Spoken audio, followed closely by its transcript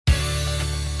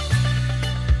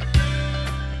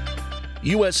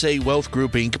USA Wealth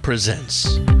Group Inc.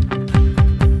 presents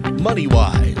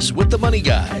MoneyWise with the Money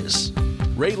Guys.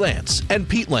 Ray Lance and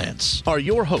Pete Lance are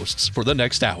your hosts for the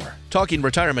next hour, talking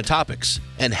retirement topics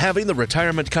and having the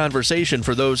retirement conversation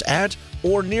for those at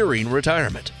or nearing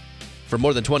retirement. For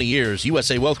more than 20 years,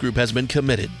 USA Wealth Group has been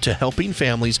committed to helping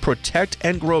families protect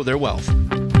and grow their wealth.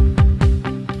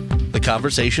 The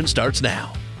conversation starts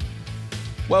now.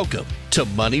 Welcome to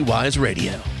MoneyWise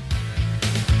Radio.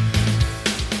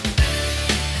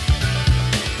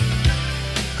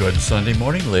 Good Sunday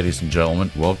morning, ladies and gentlemen.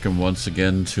 Welcome once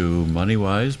again to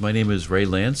MoneyWise. My name is Ray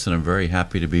Lance, and I'm very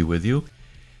happy to be with you.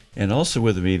 And also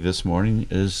with me this morning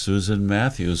is Susan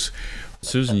Mathews.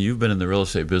 Susan, you've been in the real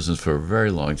estate business for a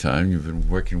very long time. You've been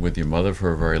working with your mother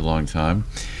for a very long time.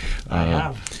 I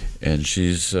have. And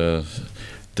she's, does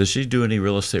she do any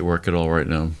real estate work at all right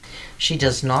now? She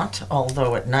does not,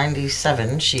 although at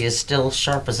 97, she is still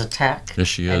sharp as a tack. Yes,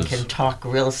 she is. And can talk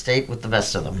real estate with the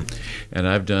best of them. And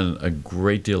I've done a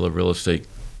great deal of real estate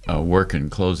work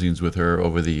and closings with her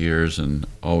over the years and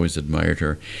always admired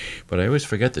her. But I always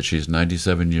forget that she's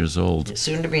 97 years old.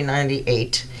 Soon to be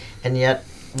 98, and yet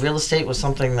real estate was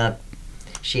something that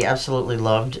she absolutely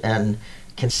loved and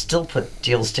can still put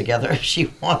deals together if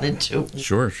she wanted to.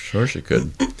 Sure she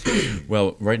could.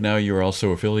 Well, right now you're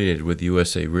also affiliated with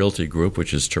USA Realty Group,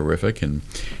 which is terrific, and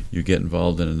you get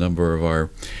involved in a number of our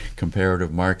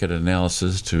comparative market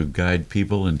analysis to guide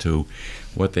people into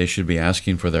what they should be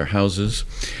asking for their houses.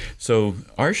 So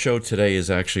our show today is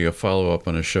actually a follow-up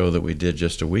on a show that we did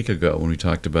just a week ago when we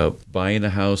talked about buying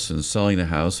a house and selling a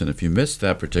house. And if you missed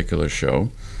that particular show,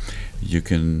 you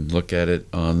can look at it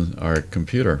on our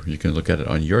computer. You can look at it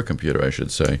on your computer, I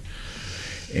should say.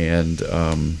 And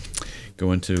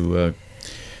go into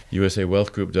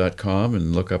usawealthgroup.com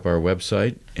and look up our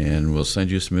website, and we'll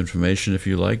send you some information if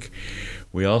you like.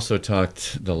 We also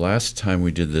talked, the last time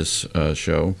we did this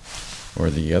show,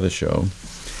 or the other show,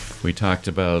 we talked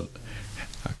about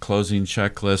a closing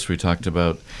checklist. We talked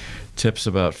about tips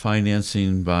about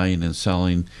financing, buying, and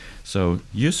selling. So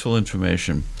useful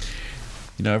information.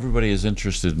 You know, everybody is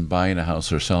interested in buying a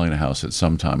house or selling a house at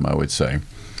some time, I would say.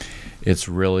 It's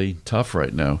really tough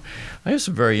right now. I have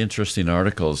some very interesting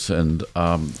articles, and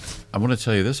I want to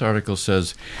tell you, this article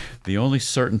says the only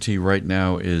certainty right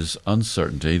now is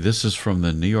uncertainty. This is from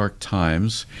the New York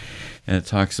Times, and it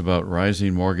talks about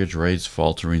rising mortgage rates,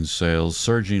 faltering sales,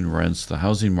 surging rents. The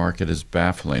housing market is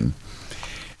baffling,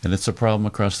 and it's a problem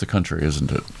across the country,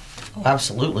 isn't it? Oh,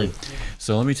 absolutely.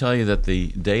 So let me tell you that the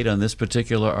date on this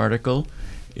particular article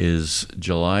is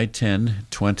July 10,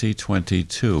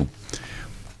 2022,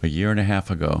 a year and a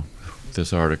half ago,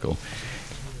 this article.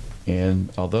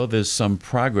 And although there's some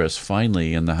progress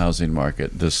finally in the housing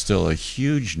market, there's still a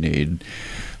huge need.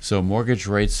 So mortgage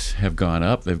rates have gone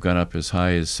up. They've gone up as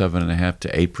high as 7.5%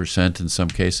 to 8% in some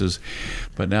cases.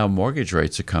 But now mortgage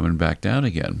rates are coming back down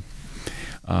again.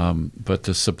 But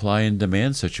the supply and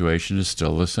demand situation is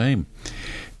still the same.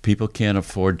 People can't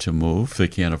afford to move. They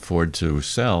can't afford to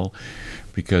sell,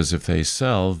 because if they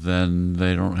sell, then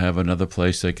they don't have another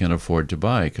place they can afford to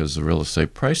buy because the real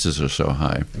estate prices are so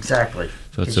high. Exactly.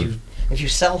 So if you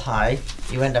sell high,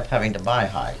 you end up having to buy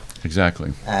high.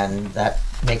 Exactly. And that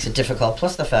makes it difficult.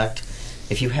 Plus the fact,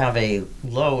 if you have a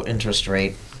low interest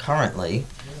rate currently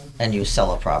and you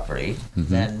sell a property,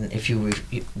 then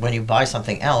when you buy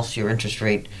something else, your interest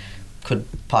rate could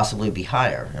possibly be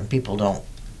higher, and people don't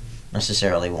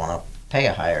necessarily want to pay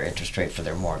a higher interest rate for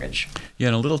their mortgage. Yeah,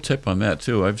 and a little tip on that,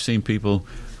 too. I've seen people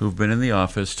who've been in the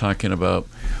office talking about,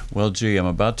 well, gee, I'm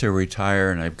about to retire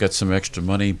and I've got some extra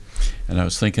money and I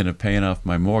was thinking of paying off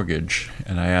my mortgage.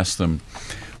 And I asked them,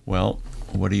 well,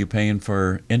 what are you paying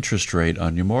for interest rate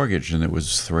on your mortgage? And it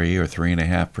was 3 or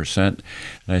 3.5%. And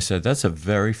I said, that's a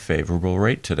very favorable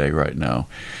rate today right now.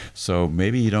 So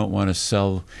maybe you don't want to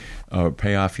sell or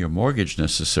pay off your mortgage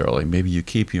necessarily. Maybe you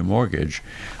keep your mortgage,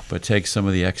 but take some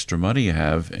of the extra money you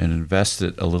have and invest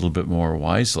it a little bit more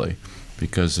wisely.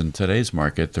 Because in today's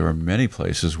market, there are many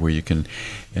places where you can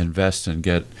invest and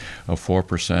get a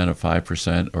 4%, a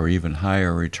 5%, or even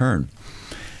higher return.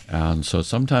 And so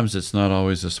sometimes it's not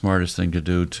always the smartest thing to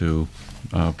do to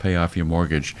pay off your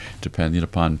mortgage, depending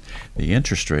upon the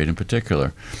interest rate in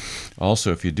particular.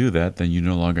 Also, if you do that, then you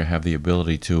no longer have the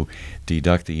ability to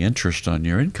deduct the interest on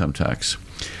your income tax.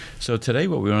 So today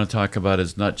what we want to talk about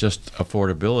is not just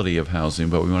affordability of housing,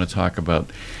 but we want to talk about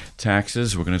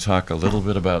taxes. We're going to talk a little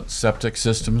bit about septic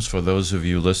systems for those of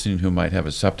you listening who might have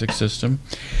a septic system.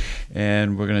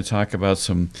 And we're going to talk about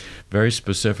some very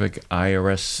specific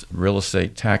IRS real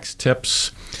estate tax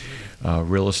tips,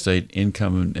 real estate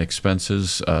income and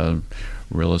expenses,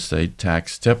 real estate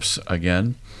tax tips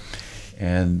again.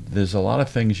 And there's a lot of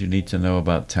things you need to know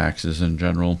about taxes in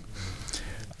general.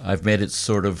 I've made it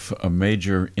sort of a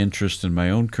major interest in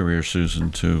my own career, Susan,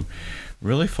 to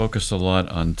really focus a lot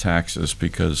on taxes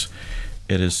because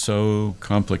it is so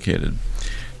complicated.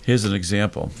 Here's an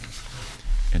example.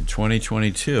 In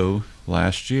 2022,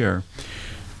 last year,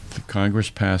 the Congress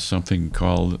passed something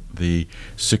called the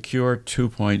Secure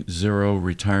 2.0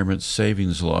 Retirement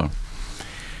Savings Law.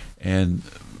 And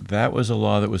that was a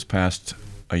law that was passed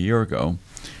a year ago.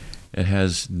 It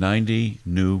has 90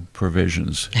 new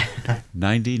provisions,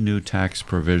 90 new tax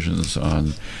provisions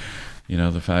on,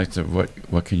 the fact of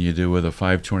what can you do with a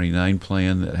 529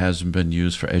 plan that hasn't been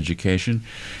used for education.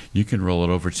 You can roll it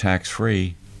over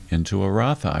tax-free into a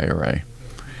Roth IRA.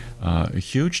 A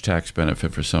huge tax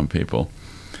benefit for some people.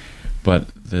 But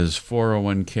there's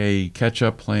 401k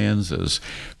catch-up plans, there's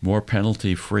more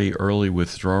penalty-free early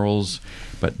withdrawals,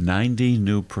 but 90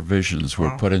 new provisions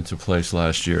were put into place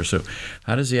last year. So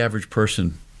how does the average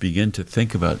person begin to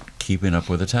think about keeping up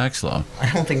with the tax law?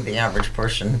 I don't think the average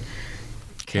person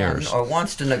cares or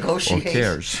wants to negotiate. Or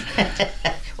cares.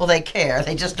 Well, they care.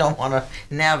 They just don't want to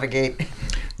navigate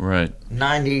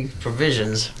 90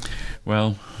 provisions.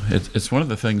 Well, it's one of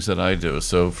the things that I do.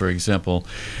 So, for example,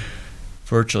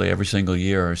 virtually every single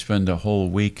year I spend a whole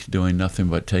week doing nothing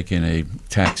but taking a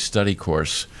tax study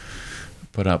course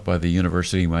put out by the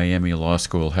University of Miami Law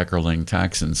School Heckerling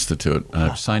Tax Institute.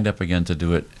 I've signed up again to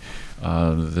do it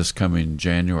this coming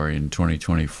January in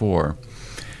 2024.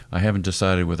 I haven't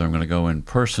decided whether I'm going to go in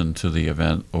person to the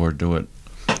event or do it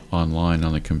online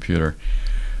on the computer,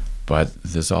 but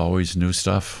there's always new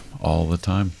stuff all the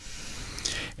time.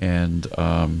 And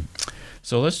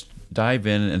so let's dive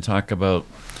in and talk about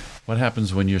what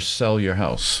happens when you sell your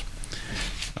house.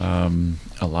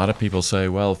 A lot of people say,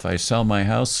 well, if I sell my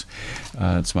house,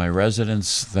 it's my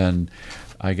residence, then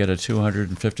I get a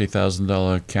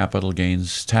 $250,000 capital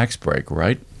gains tax break,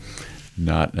 right?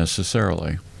 Not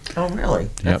necessarily. Oh, really?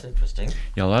 That's interesting.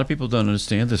 Yeah, a lot of people don't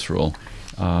understand this rule.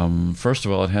 First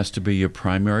of all, it has to be your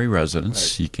primary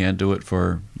residence. Right. You cannot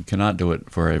do it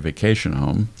for a vacation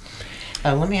home.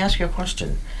 Let me ask you a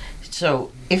question.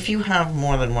 So, if you have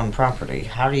more than one property,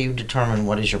 how do you determine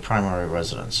what is your primary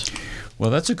residence? Well,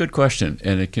 that's a good question,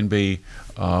 and it can be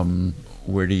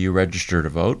where do you register to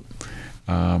vote?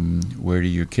 Where do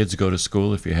your kids go to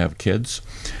school if you have kids?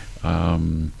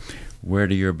 Where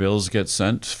do your bills get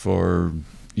sent for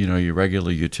your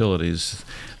regular utilities?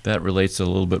 That relates a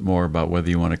little bit more about whether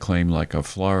you want to claim like a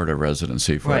Florida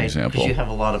residency, for example. Right, because you have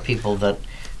a lot of people that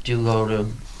do go to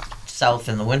south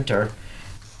in the winter.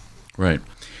 Right.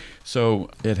 So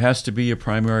it has to be your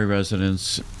primary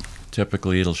residence.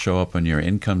 Typically, it'll show up on your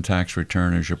income tax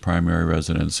return as your primary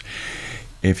residence.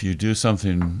 If you do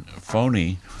something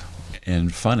phony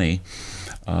and funny,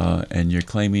 and you're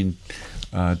claiming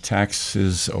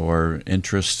taxes or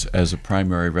interest as a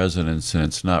primary residence and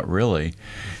it's not really,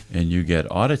 and you get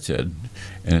audited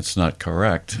and it's not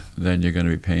correct, then you're going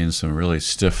to be paying some really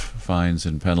stiff fines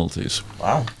and penalties.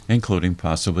 Wow. Including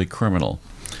possibly criminal.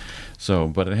 So,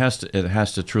 but it has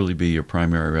to truly be your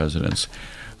primary residence.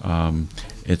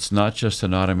 It's not just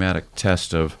an automatic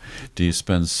test of do you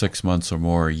spend 6 months or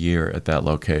more a year at that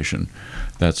location.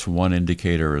 That's one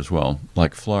indicator as well.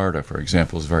 Like Florida, for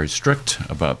example, is very strict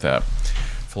about that.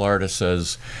 Florida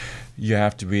says you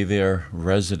have to be there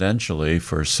residentially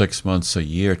for 6 months a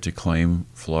year to claim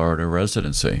Florida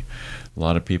residency. A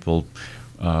lot of people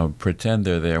pretend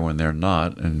they're there when they're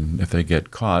not, and if they get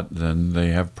caught, then they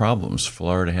have problems.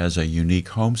 Florida has a unique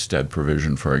homestead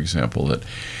provision, for example, that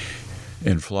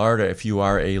in Florida, if you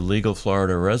are a legal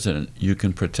Florida resident, you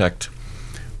can protect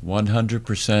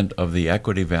 100% of the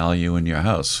equity value in your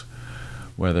house,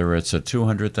 whether it's a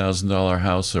 $200,000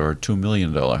 house or a $2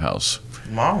 million house.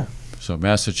 Wow. So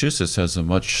Massachusetts has a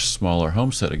much smaller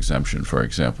homestead exemption, for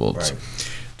example. It's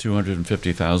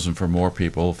 $250,000 for more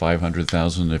people,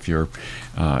 $500,000 if you're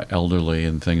elderly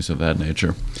and things of that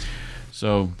nature.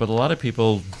 So, but a lot of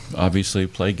people obviously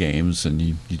play games, and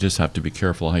you just have to be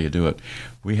careful how you do it.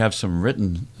 We have some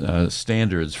written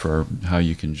standards for how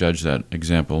you can judge that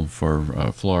example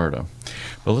for Florida.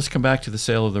 But let's come back to the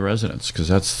sale of the residence, because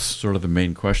that's sort of the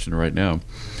main question right now.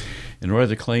 In order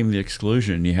to claim the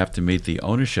exclusion, you have to meet the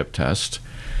ownership test,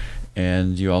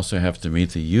 and you also have to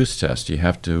meet the use test. You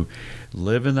have to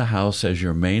live in the house as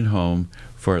your main home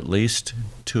for at least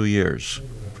 2 years.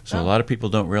 So a lot of people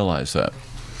don't realize that.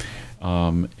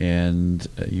 And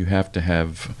you have to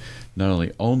have not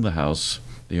only own the house,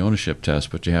 the ownership test,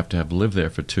 but you have to have lived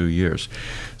there for 2 years.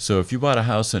 So if you bought a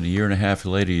house and a year and a half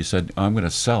later you said, I'm going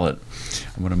to sell it,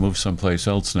 I'm going to move someplace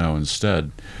else now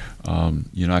instead,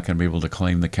 you're not going to be able to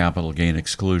claim the capital gain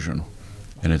exclusion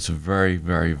and it's very,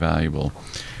 very valuable.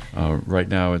 Right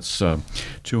now, it's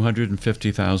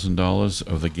 $250,000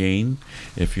 of the gain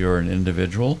if you're an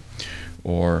individual,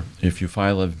 or if you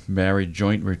file a married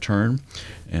joint return.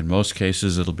 In most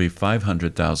cases, it'll be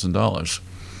 $500,000.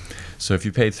 So if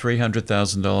you paid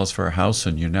 $300,000 for a house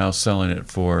and you're now selling it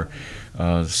for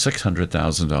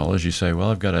 $600,000, you say,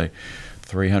 well, I've got a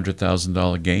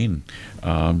 $300,000 gain.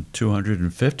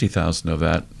 $250,000 of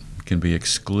that can be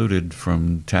excluded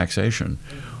from taxation,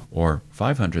 or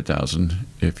 $500,000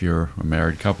 if you're a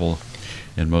married couple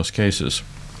in most cases.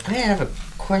 I have a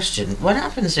question. What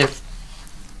happens if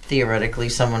theoretically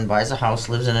someone buys a house,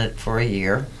 lives in it for a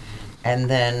year, and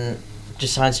then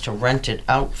decides to rent it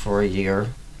out for a year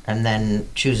and then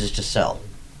chooses to sell?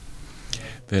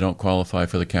 They don't qualify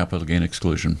for the capital gain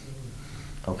exclusion.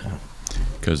 Okay.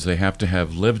 Because they have to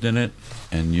have lived in it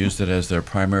and used it as their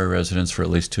primary residence for at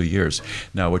least 2 years.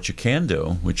 Now, what you can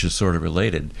do, which is sort of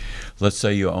related, let's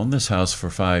say you own this house for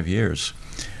 5 years,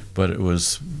 but it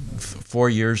was 4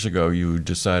 years ago you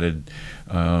decided,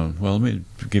 well, let me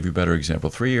give you a better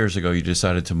example. 3 years ago you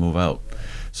decided to move out.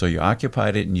 So you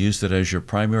occupied it and used it as your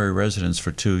primary residence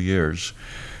for 2 years.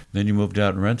 Then you moved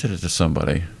out and rented it to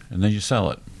somebody, and then you sell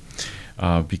it.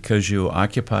 Because you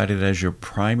occupied it as your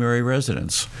primary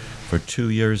residence for 2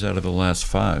 years out of the last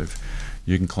 5,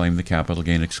 you can claim the capital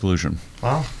gain exclusion.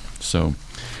 Wow. So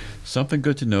something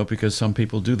good to know, because some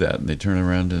people do that, and they turn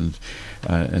around and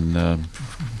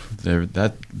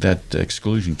that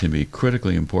exclusion can be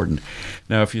critically important.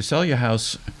 Now, if you sell your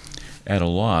house at a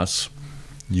loss,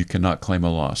 you cannot claim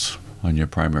a loss on your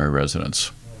primary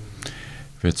residence.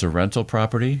 If it's a rental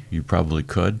property, you probably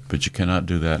could, but you cannot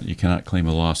do that. You cannot claim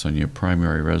a loss on your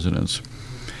primary residence.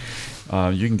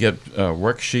 You can get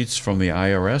worksheets from the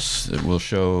IRS that will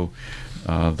show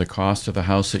the cost of the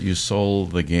house that you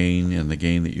sold, the gain, and the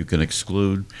gain that you can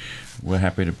exclude. We're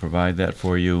happy to provide that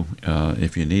for you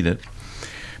if you need it.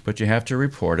 But you have to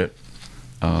report it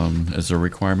as a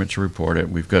requirement to report it.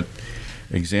 We've got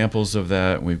examples of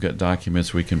that. We've got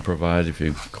documents we can provide. If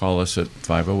you call us at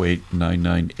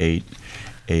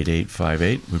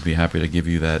 508-998-8858, we'd be happy to give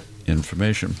you that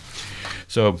information.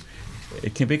 So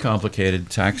it can be complicated.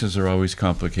 Taxes are always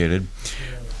complicated.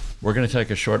 We're going to take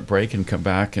a short break and come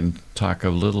back and talk a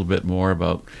little bit more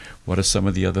about what are some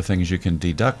of the other things you can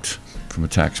deduct from a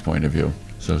tax point of view.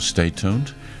 So stay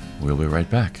tuned. We'll be right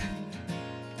back.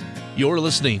 You're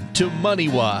listening to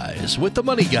MoneyWise with the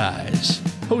Money Guys,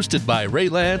 hosted by Ray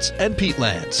Lance and Pete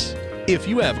Lance. If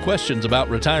you have questions about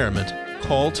retirement,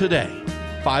 call today,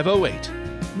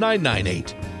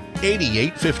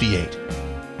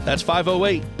 508-998-8858. That's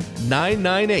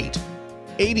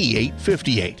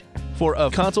 508-998-8858 for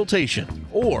a consultation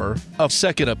or a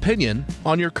second opinion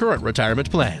on your current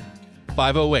retirement plan.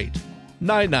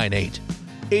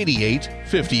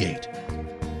 508-998-8858.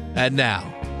 And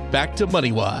now, back to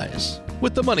MoneyWise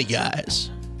with the Money Guys.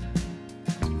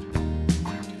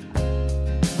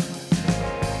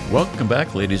 Welcome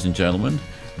back, ladies and gentlemen.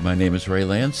 My name is Ray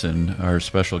Lance, and our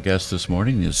special guest this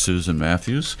morning is Susan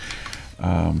Mathews.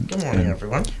 Good morning,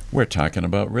 everyone. We're talking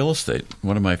about real estate,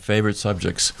 one of my favorite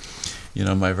subjects. You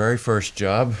know, my very first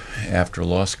job after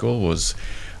law school was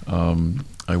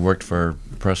I worked for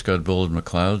Prescott, Bullard,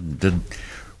 McLeod, and did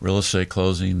real estate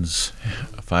closings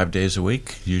 5 days a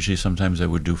week. Usually, sometimes I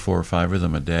would do 4 or 5 of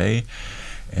them a day.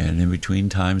 And in between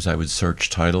times, I would search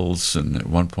titles. And at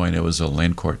one point, I was a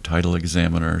land court title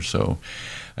examiner. So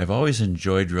I've always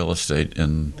enjoyed real estate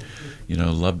and, you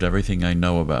know, loved everything I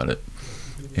know about it.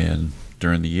 And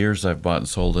during the years, I've bought and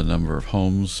sold a number of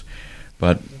homes.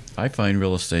 But I find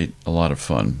real estate a lot of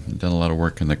fun. I've done a lot of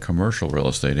work in the commercial real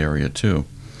estate area, too.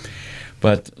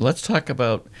 But let's talk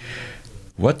about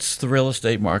what's the real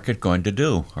estate market going to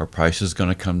do? Are prices going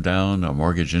to come down? Are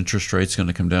mortgage interest rates going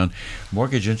to come down?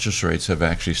 Mortgage interest rates have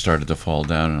actually started to fall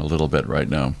down a little bit right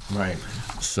now. Right.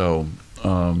 So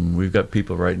we've got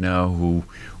people right now who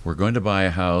were going to buy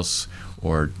a house,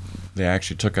 or they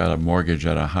actually took out a mortgage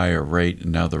at a higher rate,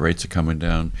 and now the rates are coming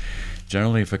down.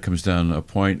 Generally, if it comes down a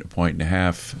point and a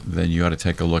half, then you ought to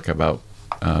take a look about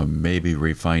maybe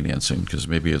refinancing, because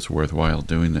maybe it's worthwhile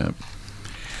doing that.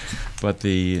 But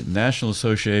the National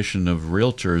Association of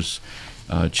Realtors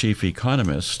chief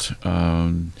economist,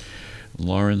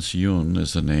 Lawrence Yun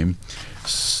is the name,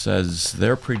 says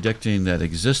they're predicting that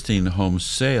existing home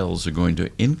sales are going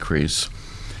to increase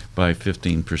by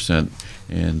 15%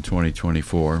 in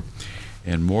 2024.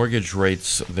 And mortgage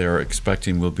rates they're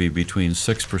expecting will be between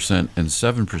 6% and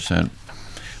 7%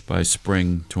 by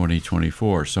spring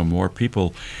 2024. So more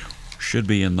people should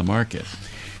be in the market.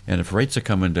 And if rates are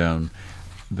coming down,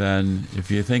 then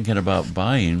if you're thinking about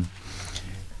buying,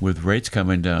 with rates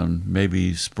coming down,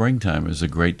 maybe springtime is a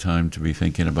great time to be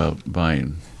thinking about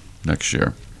buying next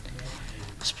year.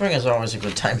 Spring is always a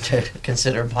good time to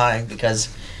consider buying because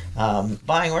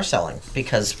buying or selling,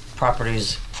 because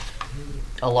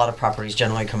a lot of properties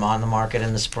generally come on the market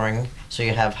in the spring, so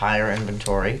you have higher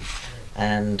inventory,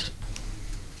 and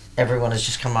everyone has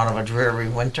just come out of a dreary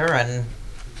winter and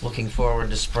looking forward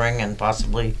to spring and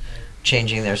possibly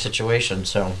changing their situation.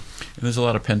 So And there's a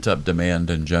lot of pent-up demand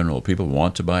in general. People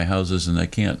want to buy houses and they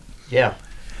can't. yeah,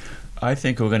 I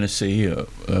think we're going to see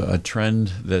a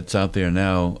trend that's out there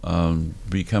now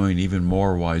becoming even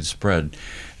more widespread,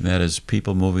 and that is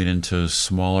people moving into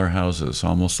smaller houses,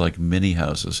 almost like mini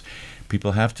houses.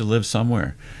 People have to live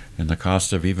somewhere, and the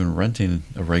cost of even renting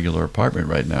a regular apartment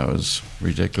right now is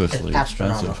ridiculously it's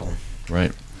expensive. astronomical.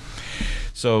 Right.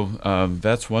 So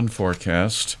that's one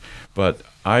forecast, but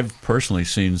I've personally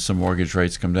seen some mortgage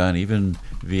rates come down. Even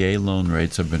VA loan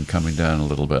rates have been coming down a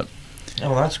little bit.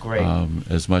 Oh, that's great.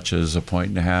 As much as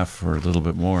 1.5 or a little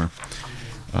bit more.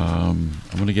 I'm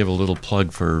going to give a little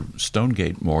plug for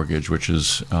Stonegate Mortgage, which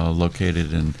is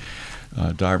located in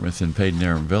Dartmouth and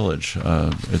Padenham Village.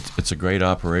 It's a great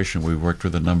operation. We've worked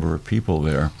with a number of people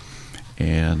there,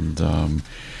 and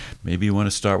maybe you want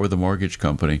to start with a mortgage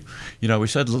company. You know, we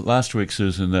said last week,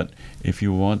 Susan, that if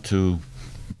you want to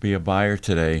be a buyer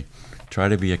today, try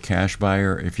to be a cash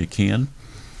buyer if you can.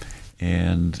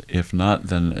 And if not,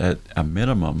 then at a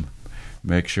minimum,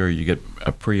 make sure you get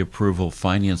a pre-approval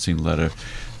financing letter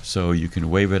so you can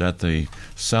waive it at the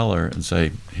seller and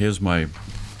say, here's my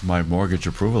mortgage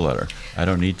approval letter. I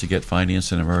don't need to get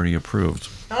financed and I'm already approved.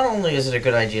 Not only is it a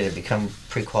good idea to become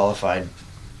pre-qualified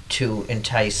to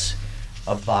entice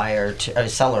a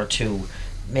seller to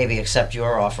maybe accept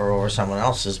your offer over someone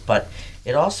else's, but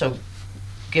it also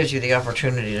gives you the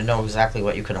opportunity to know exactly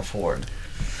what you can afford.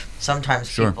 Sometimes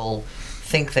Sure. people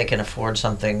think they can afford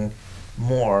something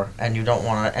more, and you don't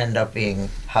want to end up being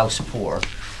house poor.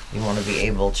 You want to be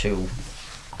able to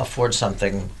afford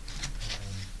something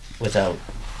without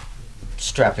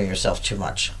strapping yourself too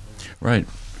much. Right.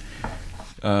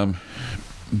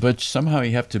 But somehow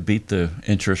you have to beat the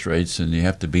interest rates and you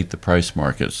have to beat the price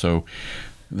market. So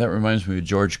that reminds me of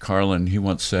George Carlin. He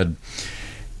once said,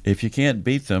 if you can't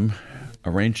beat them,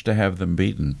 arrange to have them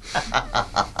beaten.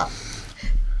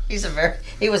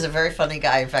 He was a very funny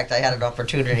guy. In fact, I had an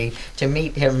opportunity to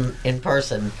meet him in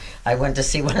person. I went to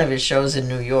see one of his shows in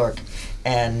New York,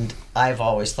 and I've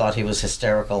always thought he was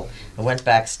hysterical. I went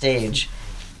backstage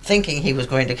thinking he was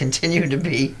going to continue to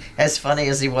be as funny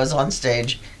as he was on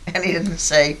stage, and he didn't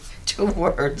say 2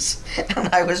 words. And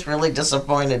I was really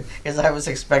disappointed because I was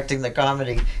expecting the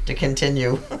comedy to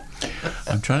continue.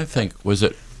 I'm trying to think, was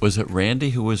it Randy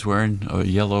who was wearing a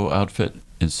yellow outfit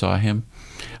and saw him?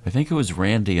 I think it was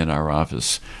Randy in our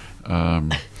office.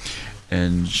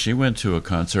 And she went to a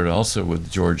concert also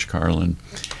with George Carlin.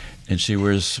 And she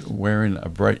was wearing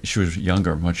she was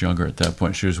younger, much younger at that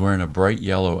point. She was wearing a bright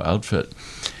yellow outfit.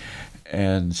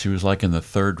 And she was like in the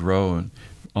 3rd row. And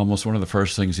almost one of the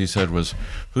first things he said was,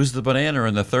 "Who's the banana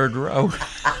in the 3rd row?"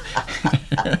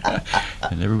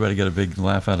 And everybody got a big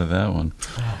laugh out of that one.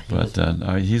 But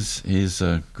he's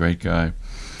a great guy.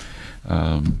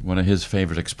 One of his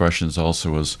favorite expressions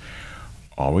also was,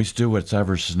 always do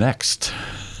whatever's next.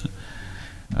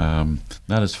 Not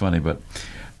as funny, but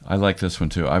I like this one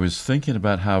too. I was thinking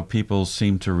about how people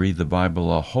seem to read the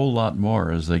Bible a whole lot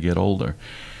more as they get older.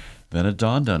 Then it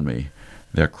dawned on me,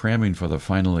 they're cramming for the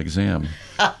final exam.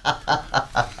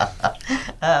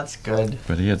 That's good.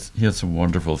 But he had some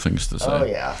wonderful things to say. Oh,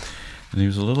 yeah. And he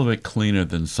was a little bit cleaner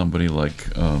than somebody like,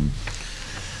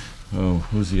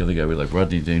 who's the other guy we like?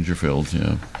 Rodney Dangerfield,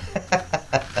 yeah.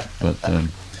 But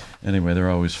anyway, they're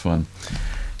always fun.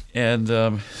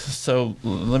 And so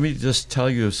let me just tell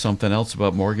you something else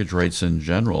about mortgage rates in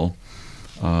general.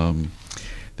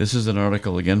 This is an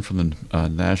article, again, from the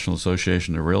National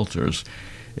Association of Realtors.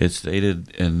 It's dated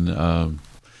in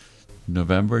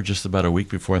November, just about a week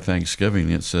before Thanksgiving.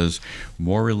 It says,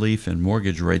 more relief in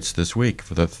mortgage rates this week.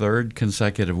 For the 3rd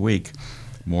consecutive week,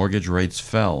 mortgage rates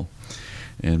fell,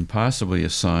 and possibly a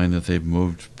sign that they've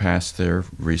moved past their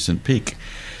recent peak.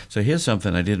 So here's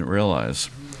something I didn't realize.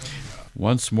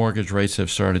 Once mortgage rates have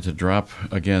started to drop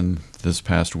again this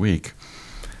past week,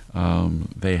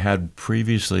 they had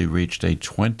previously reached a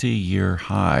 20-year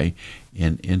high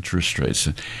in interest rates.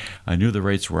 I knew the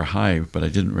rates were high, but I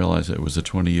didn't realize it was a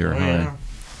 20-year high. Yeah.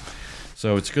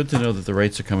 So it's good to know that the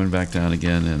rates are coming back down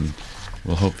again, and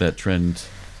we'll hope that trend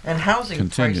And housing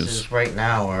continues. prices right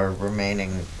now are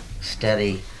remaining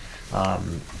steady.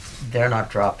 They're not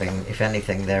dropping. If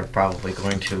anything, they're probably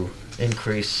going to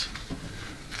increase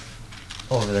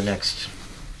over the next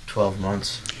 12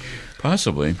 months.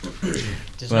 Possibly.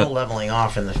 There's no leveling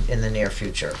off in the near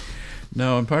future.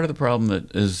 No, and part of the problem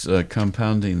that is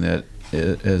compounding that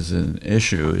as an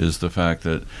issue is the fact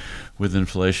that with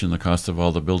inflation, the cost of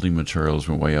all the building materials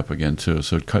went way up again too.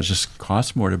 So it just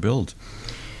costs more to build.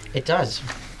 It does,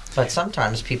 but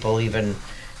sometimes people even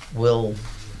will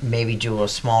maybe do a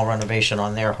small renovation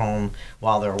on their home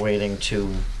while they're waiting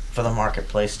for the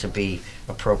marketplace to be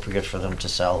appropriate for them to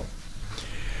sell.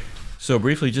 So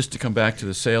briefly, just to come back to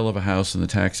the sale of a house and the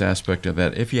tax aspect of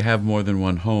that, if you have more than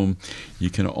one home, you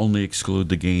can only exclude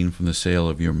the gain from the sale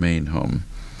of your main home.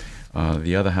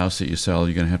 The other house that you sell,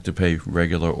 you're going to have to pay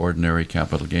regular, ordinary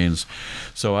capital gains.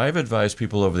 So I've advised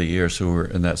people over the years who were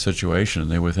in that situation.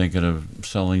 They were thinking of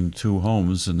selling 2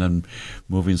 homes and then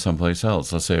moving someplace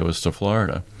else. Let's say it was to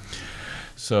Florida.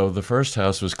 So the first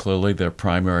house was clearly their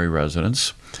primary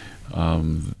residence.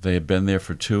 They had been there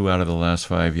for 2 out of the last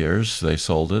 5 years. They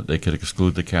sold it. They could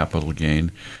exclude the capital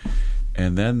gain.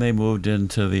 And then they moved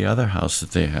into the other house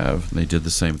that they have. They did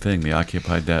the same thing. They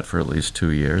occupied that for at least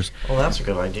 2 years. Well, that's a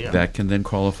good idea. That can then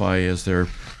qualify as their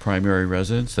primary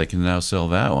residence. They can now sell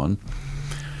that one.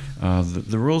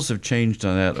 The rules have changed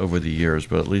on that over the years,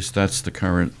 but at least that's the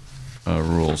current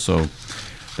rule. So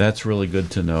that's really good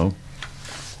to know.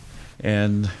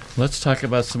 And let's talk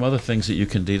about some other things that you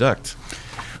can deduct.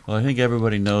 Well, I think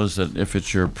everybody knows that if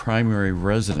it's your primary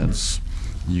residence,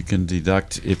 you can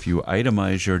deduct, if you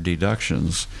itemize your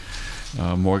deductions,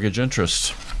 mortgage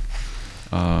interest.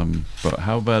 But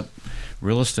how about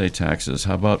real estate taxes?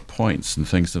 How about points and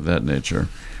things of that nature?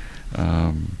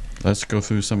 Let's go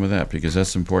through some of that because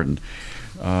that's important.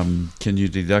 Can you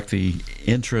deduct the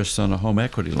interest on a home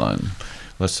equity line?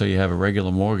 Let's say you have a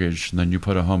regular mortgage and then you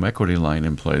put a home equity line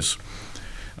in place.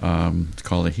 It's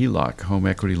called a HELOC, home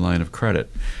equity line of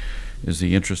credit. Is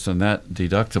the interest on that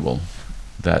deductible?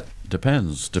 That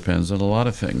depends on a lot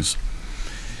of things.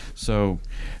 So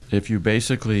if you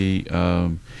basically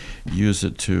use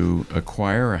it to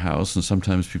acquire a house, and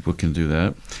sometimes people can do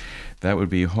that, that would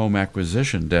be home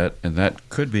acquisition debt, and that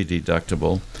could be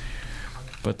deductible.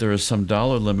 But there are some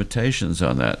dollar limitations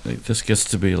on that. This gets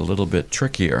to be a little bit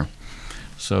trickier.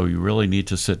 So you really need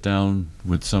to sit down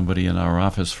with somebody in our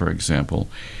office, for example,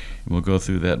 and we'll go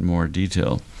through that in more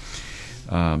detail.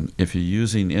 If you're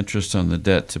using interest on the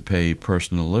debt to pay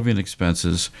personal living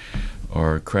expenses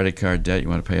or credit card debt, you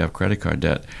want to pay off credit card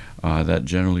debt, that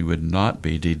generally would not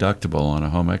be deductible on a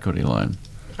home equity line.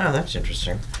 Oh, that's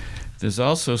interesting. There's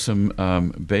also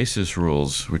some basis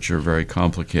rules which are very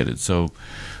complicated. So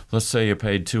let's say you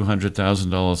paid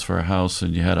 $200,000 for a house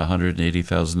and you had a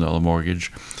 $180,000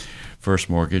 mortgage, first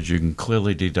mortgage. You can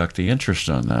clearly deduct the interest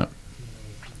on that.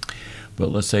 But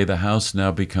let's say the house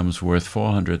now becomes worth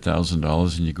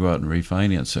 $400,000 and you go out and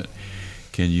refinance it.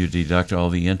 Can you deduct all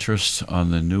the interest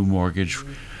on the new mortgage,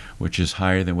 which is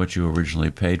higher than what you originally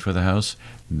paid for the house?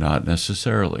 Not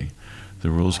necessarily. The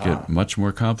rules get much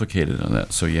more complicated on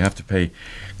that. So you have to pay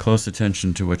close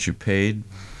attention to what you paid.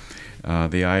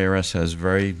 The IRS has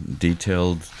very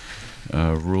detailed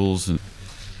rules and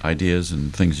ideas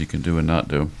and things you can do and not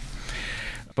do.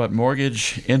 But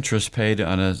mortgage interest paid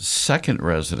on a second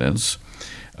residence,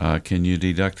 can you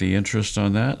deduct the interest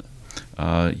on that?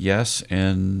 Yes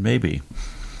and maybe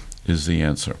is the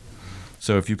answer.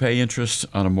 So if you pay interest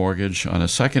on a mortgage on a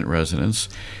second residence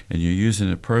and you're using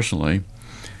it personally,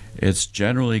 it's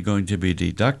generally going to be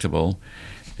deductible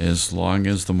as long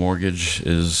as the mortgage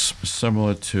is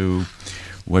similar to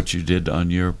what you did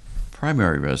on your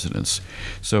primary residence.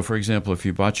 So, for example, if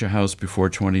you bought your house before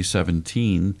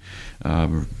 2017,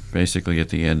 basically at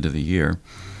the end of the year,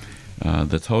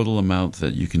 the total amount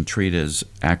that you can treat as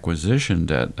acquisition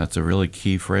debt, that's a really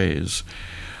key phrase,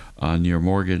 on your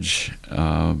mortgage,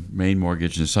 main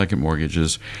mortgage and second mortgage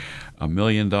is $1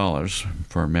 million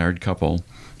for a married couple,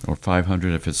 or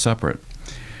 $500 if it's separate.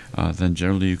 Then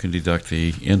generally you can deduct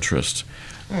the interest.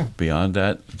 Beyond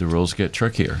that, the rules get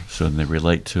trickier. So they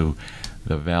relate to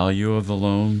the value of the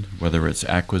loan, whether it's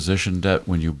acquisition debt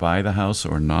when you buy the house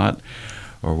or not,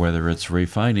 or whether it's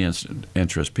refinanced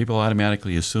interest. People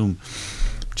automatically assume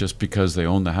just because they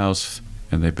own the house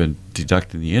and they've been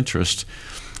deducting the interest,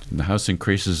 and the house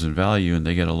increases in value and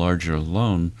they get a larger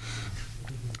loan,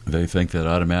 they think that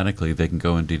automatically they can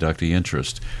go and deduct the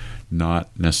interest. Not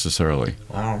necessarily.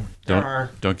 Wow.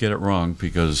 Don't get it wrong,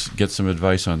 because get some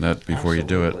advice on that before you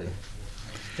do it.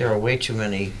 There are way too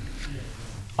many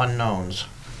unknowns.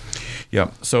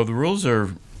 Yeah, so the rules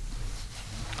are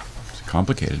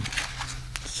complicated.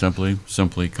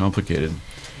 Simply complicated.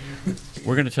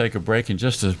 We're going to take a break in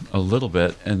just a little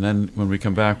bit, and then when we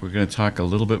come back, we're going to talk a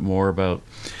little bit more about,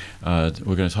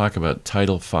 we're going to talk about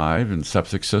Title V and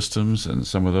septic systems and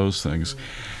some of those things.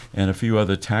 and a few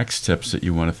other tax tips that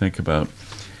you want to think about.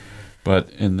 But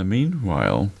in the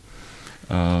meanwhile,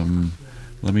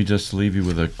 let me just leave you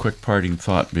with a quick parting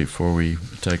thought before we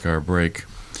take our break.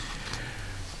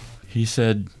 He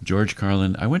said, George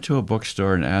Carlin, I went to a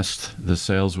bookstore and asked the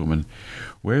saleswoman,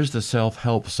 where's the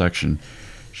self-help section?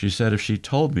 She said if she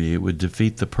told me, it would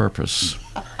defeat the purpose.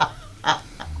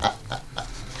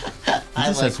 He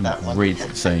just had some great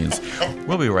sayings.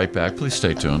 We'll be right back. Please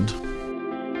stay tuned.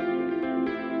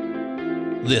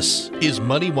 This is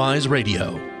MoneyWise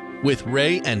Radio with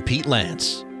Ray and Pete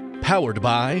Lance, powered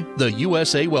by the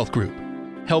USA Wealth Group,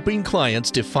 helping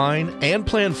clients define and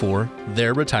plan for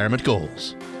their retirement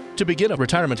goals. To begin a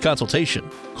retirement consultation,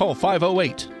 call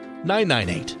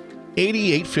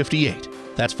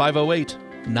 508-998-8858. That's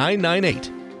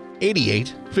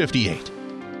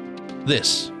 508-998-8858.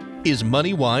 This is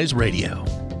MoneyWise Radio.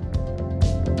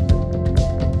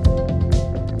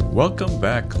 Welcome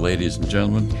back, ladies and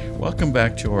gentlemen. Welcome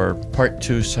back to our Part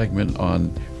 2 segment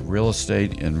on real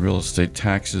estate and real estate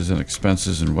taxes and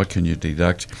expenses and what can you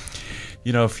deduct.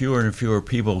 You know, fewer and fewer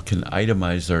people can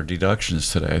itemize their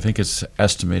deductions today. I think it's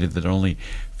estimated that only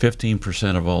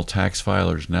 15% of all tax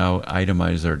filers now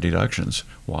itemize their deductions.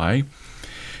 Why?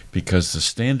 Because the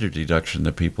standard deduction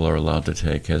that people are allowed to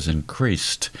take has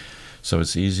increased. So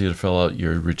it's easy to fill out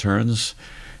your returns.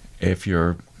 If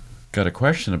you're got a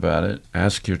question about it,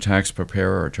 ask your tax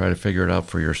preparer or try to figure it out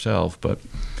for yourself, but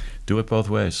do it both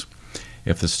ways.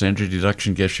 If the standard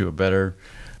deduction gets you a better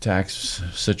tax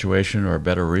situation or a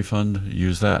better refund,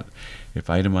 use that. If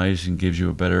itemizing gives you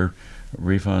a better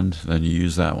refund, then you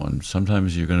use that one.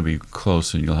 Sometimes you're going to be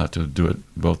close and you'll have to do it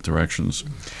both directions.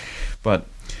 But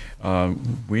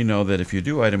we know that if you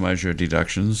do itemize your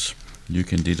deductions, you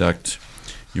can deduct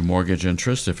your mortgage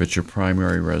interest if it's your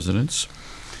primary residence.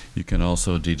 You can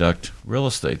also deduct real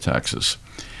estate taxes.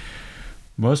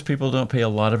 Most people don't pay a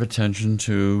lot of attention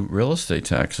to real estate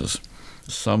taxes.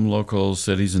 Some local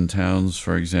cities and towns,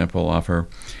 for example, offer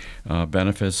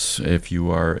benefits if you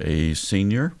are a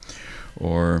senior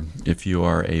or if you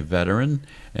are a veteran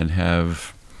and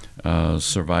have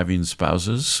surviving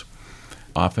spouses.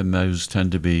 Often those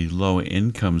tend to be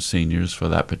low-income seniors for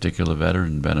that particular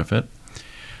veteran benefit.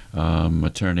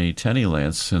 Attorney Tenny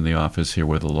Lance in the office here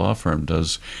with a law firm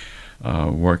does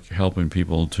work helping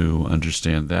people to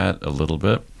understand that a little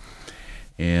bit.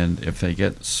 And if they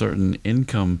get certain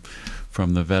income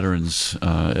from the Veterans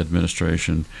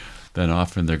Administration, then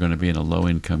often they're going to be in a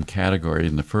low-income category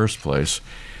in the first place,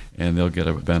 and they'll get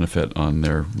a benefit on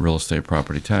their real estate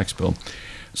property tax bill.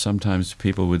 Sometimes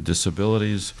people with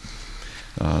disabilities,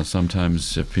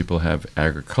 sometimes if people have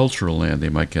agricultural land, they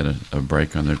might get a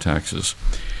break on their taxes.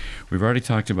 We've already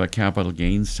talked about capital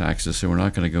gains taxes, so we're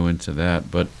not going to go into that,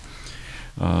 but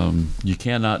you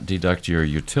cannot deduct your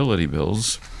utility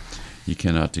bills. You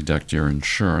cannot deduct your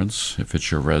insurance if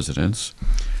it's your residence,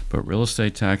 but real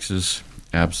estate taxes,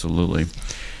 absolutely.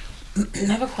 I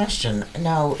have a question.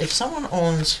 Now, if someone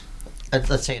owns,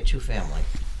 let's say, a two-family,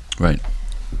 right,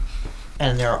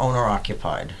 and they're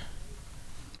owner-occupied,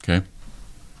 okay.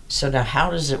 So now how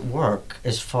does it work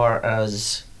as far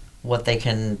as what they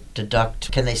can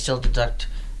deduct? Can they still deduct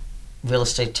real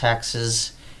estate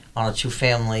taxes on a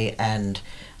two-family, and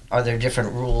are there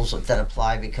different rules that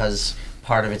apply because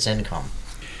part of it's income?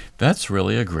 That's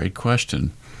really a great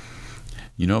question.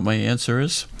 You know what my answer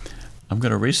is? I'm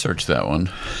going to research that one.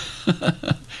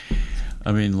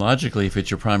 I mean, logically, if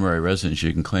it's your primary residence,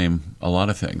 you can claim a lot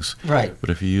of things. Right. But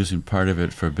if you're using part of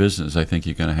it for business, I think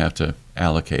you're going to have to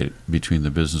allocate it between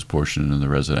the business portion and the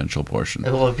residential portion.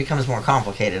 Well, it becomes more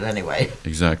complicated anyway.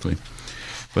 Exactly.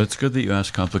 But it's good that you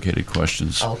ask complicated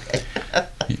questions. Okay.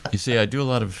 You see, I do a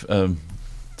lot of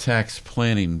tax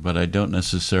planning, but I don't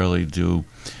necessarily do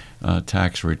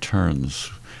tax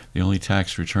returns. The only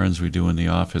tax returns we do in the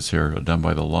office here are done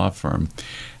by the law firm.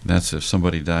 And that's if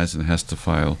somebody dies and has to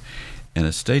file an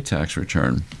estate tax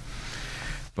return.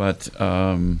 But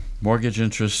mortgage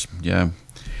interest, yeah.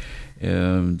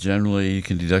 Generally, you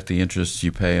can deduct the interest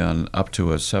you pay on up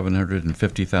to a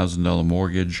 $750,000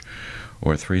 mortgage,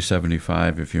 or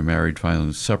 $375,000 if you're married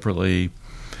filing separately.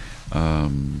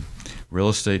 Real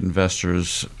estate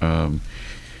investors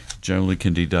generally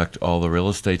can deduct all the real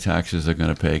estate taxes they're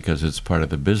going to pay because it's part of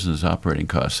the business operating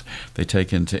costs. They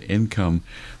take into income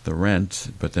the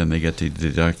rent, but then they get to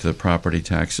deduct the property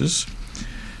taxes.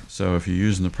 So if you're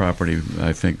using the property,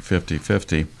 I think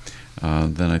 50-50,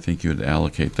 then I think you would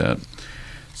allocate that.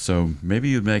 So maybe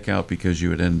you'd make out because you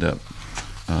would end up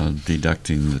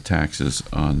deducting the taxes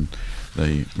on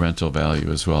the rental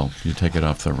value as well. You take it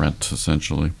off the rent,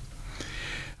 essentially.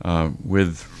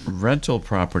 With rental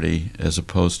property, as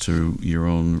opposed to your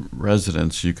own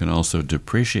residence, you can also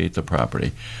depreciate the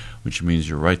property, which means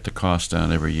you write the cost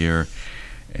down every year.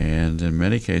 And in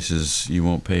many cases, you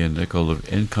won't pay a nickel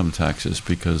of income taxes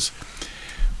because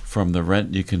from the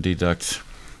rent you can deduct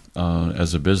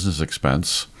as a business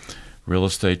expense, real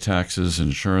estate taxes,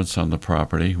 insurance on the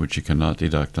property, which you cannot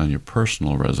deduct on your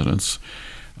personal residence,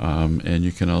 and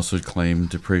you can also claim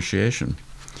depreciation.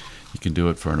 You can do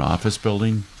it for an office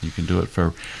building. You can do it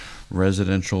for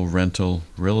residential rental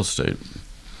real estate.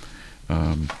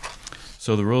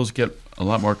 So the rules get a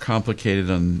lot more complicated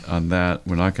on that.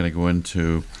 We're not going to go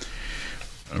into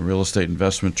a real estate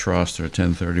investment trust or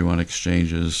 1031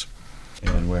 exchanges.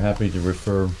 And we're happy to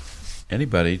refer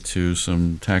anybody to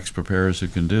some tax preparers who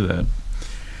can do that.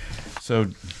 So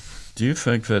do you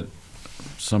think that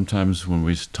sometimes when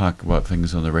we talk about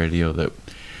things on the radio that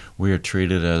we are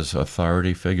treated as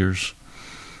authority figures?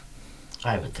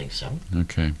 I would think so.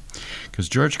 Okay. Because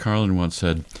George Carlin once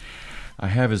said, "I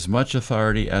have as much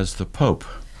authority as the Pope.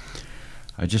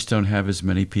 I just don't have as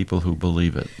many people who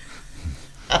believe it."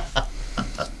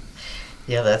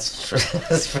 Yeah, that's true.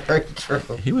 That's very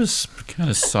true. He was kind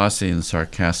of saucy and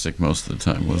sarcastic most of the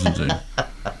time, wasn't he?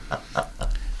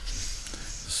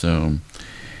 So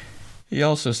he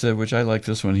also said, which I like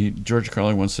this one, George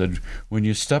Carlin once said, "When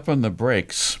you step on the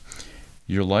brakes,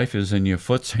 your life is in your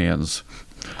foot's hands."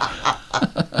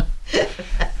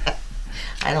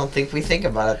 I don't think we think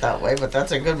about it that way, but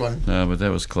that's a good one. No, but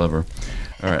that was clever.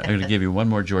 All right, I'm going to give you one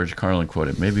more George Carlin quote.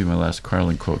 It may be my last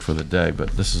Carlin quote for the day,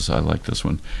 but I like this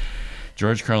one.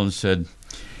 George Carlin said,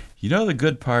 "You know the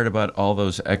good part about all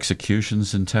those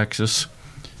executions in Texas?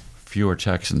 Fewer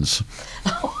Texans."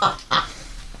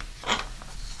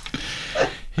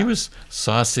 He was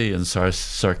saucy and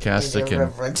sarcastic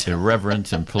and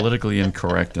irreverent and politically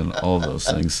incorrect and all those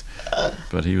things.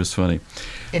 But he was funny.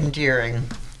 Endearing.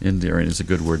 Endearing is a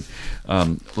good word.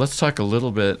 Let's talk a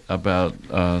little bit about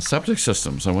septic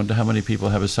systems. I wonder how many people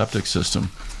have a septic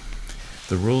system.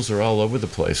 The rules are all over the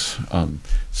place on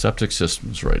septic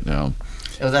systems right now.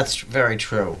 Oh, that's very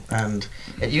true. And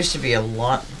it used to be a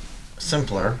lot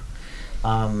simpler.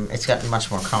 It's gotten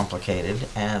much more complicated.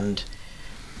 And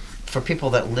for people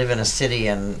that live in a city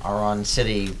and are on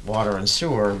city water and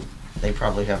sewer, they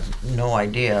probably have no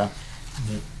idea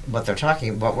what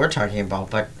we're talking about.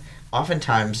 But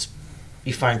oftentimes,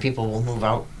 you find people will move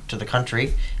out to the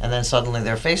country, and then suddenly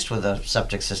they're faced with a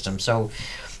septic system. So,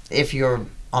 if you're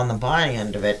on the buying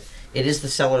end of it, it is the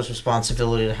seller's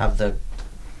responsibility to have the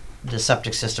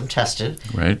septic system tested,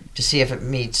 right, to see if it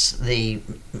meets the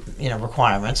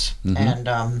requirements,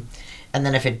 and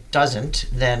then if it doesn't,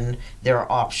 then there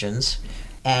are options.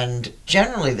 And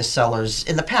generally the sellers,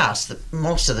 in the past,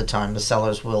 most of the time, the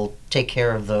sellers will take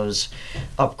care of those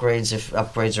upgrades if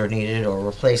upgrades are needed or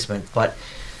replacement. But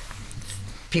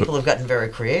people have gotten very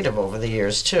creative over the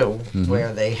years too,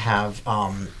 where they have,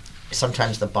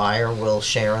 sometimes the buyer will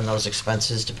share in those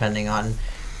expenses depending on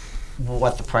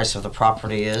what the price of the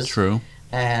property is. True.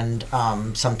 And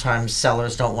sometimes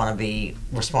sellers don't want to be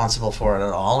responsible for it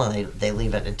at all, and they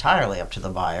leave it entirely up to the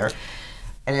buyer.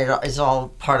 And it is all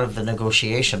part of the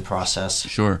negotiation process.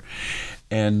 Sure.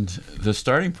 And the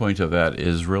starting point of that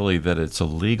is really that it's a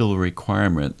legal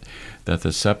requirement that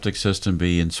the septic system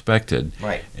be inspected.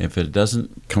 Right. If it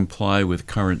doesn't comply with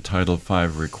current Title V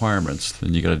requirements,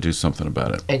 then you got to do something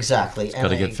about it. Exactly. It's got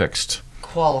to get fixed.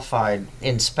 Qualified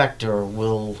inspector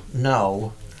will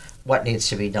know what needs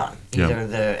to be done.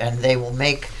 And they will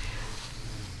make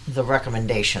the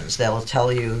recommendations. They'll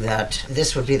tell you that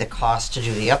this would be the cost to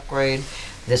do the upgrade,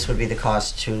 this would be the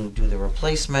cost to do the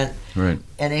replacement. Right.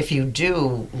 And if you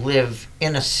do live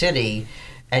in a city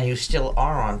and you still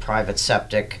are on private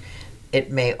septic, it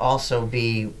may also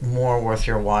be more worth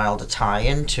your while to tie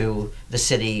into the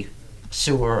city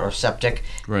sewer or septic.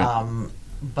 Right.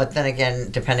 But then again,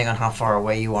 depending on how far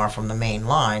away you are from the main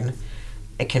line,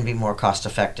 it can be more cost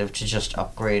effective to just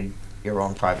upgrade your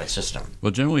own private system.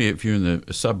 Well, generally, if you're in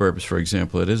the suburbs, for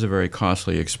example, it is a very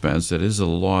costly expense. It is a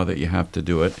law that you have to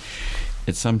do it.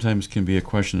 It sometimes can be a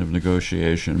question of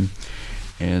negotiation,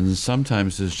 and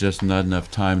sometimes there's just not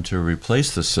enough time to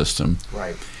replace the system.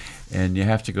 Right. And you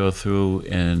have to go through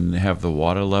and have the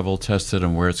water level tested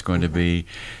and where it's going to be.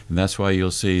 And that's why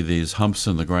you'll see these humps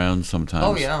in the ground sometimes.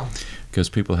 Oh, yeah. Because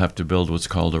people have to build what's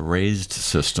called a raised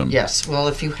system. Yes. Well,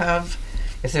 if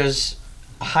there's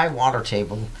a high water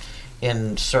table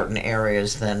in certain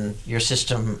areas, then your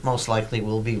system most likely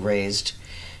will be raised.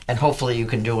 And hopefully you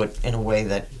can do it in a way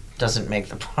that doesn't make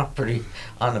the property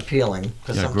unappealing.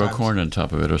 Yeah, grow corn on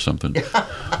top of it or something.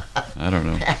 I don't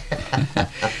know.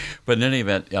 But in any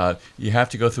event, you have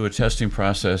to go through a testing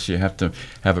process. You have to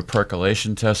have a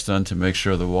percolation test done to make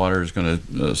sure the water is going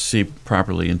to seep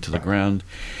properly into the ground.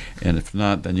 And if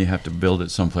not, then you have to build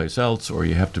it someplace else, or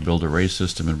you have to build a raise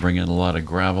system and bring in a lot of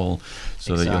gravel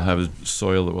so that you'll have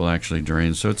soil that will actually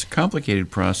drain. So it's a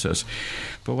complicated process.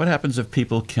 But what happens if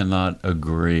people cannot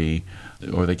agree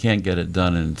or they can't get it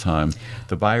done in time?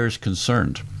 The buyer's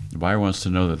concerned. The buyer wants to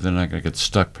know that they're not going to get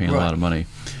stuck paying a lot of money.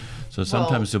 So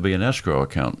sometimes there'll be an escrow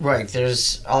account. Right.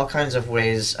 There's all kinds of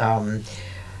ways.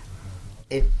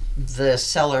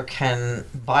 The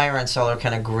buyer and seller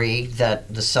can agree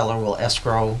that the seller will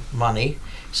escrow money.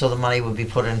 So the money would be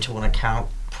put into an account.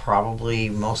 Probably,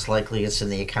 most likely, it's in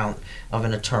the account of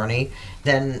an attorney.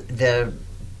 Then the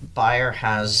buyer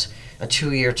has a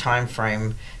 2-year time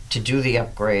frame to do the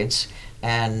upgrades.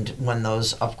 And when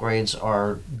those upgrades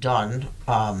are done,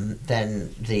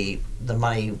 then the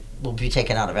money will be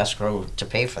taken out of escrow to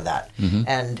pay for that. Mm-hmm.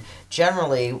 And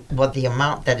generally, what the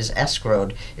amount that is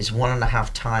escrowed is 1.5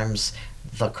 times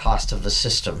the cost of the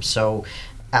system. So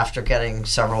after getting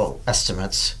several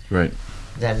estimates, right,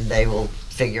 then they will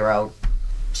figure out.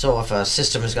 So if a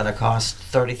system is going to cost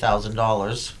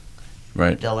 $30,000,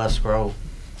 right, they'll escrow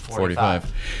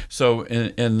 45. So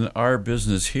in our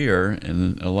business here,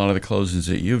 in a lot of the closings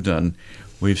that you've done,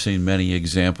 we've seen many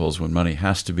examples when money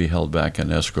has to be held back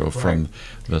in escrow from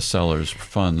the seller's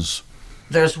funds.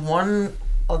 There's one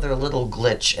other little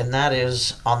glitch, and that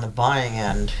is on the buying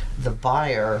end. The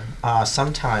buyer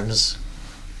sometimes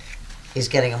is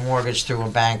getting a mortgage through a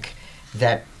bank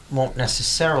that won't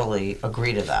necessarily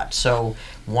agree to that. So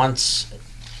once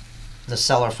the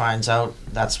seller finds out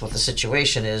that's what the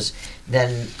situation is,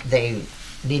 then they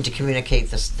need to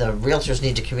communicate this. The realtors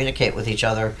need to communicate with each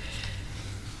other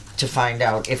to find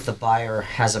out if the buyer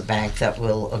has a bank that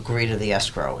will agree to the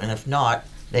escrow. And if not,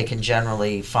 they can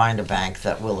generally find a bank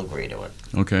that will agree to it.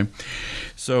 Okay.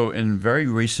 So in very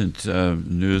recent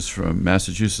news from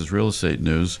Massachusetts Real Estate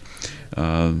News,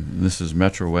 this is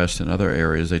Metro West and other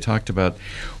areas, they talked about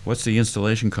what's the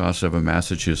installation cost of a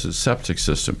Massachusetts septic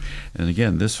system. And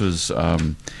again, this was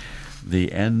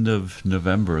the end of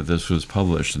November this was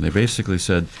published, and they basically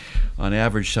said on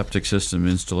average septic system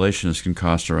installations can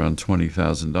cost around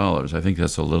 $20,000. I think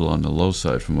that's a little on the low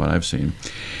side from what I've seen.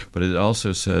 But it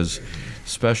also says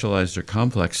specialized or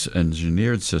complex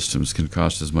engineered systems can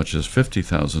cost as much as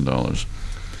 $50,000.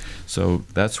 So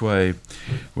that's why,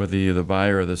 whether you're the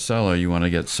buyer or the seller, you want to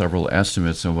get several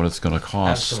estimates on what it's going to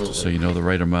cost. Absolutely. So you know the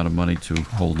right amount of money to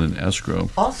hold in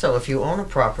escrow. Also, if you own a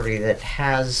property that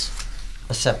has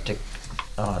a septic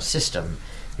system,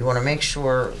 you want to make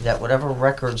sure that whatever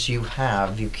records you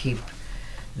have, you keep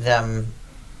them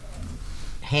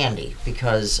handy,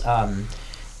 because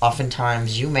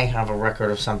oftentimes you may have a record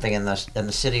of something and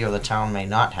the city or the town may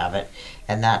not have it,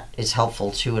 and that is helpful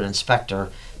to an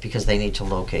inspector because they need to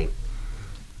locate.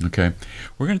 Okay.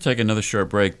 We're going to take another short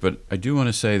break, but I do want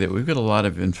to say that we've got a lot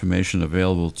of information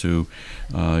available to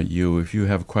you. If you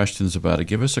have questions about it,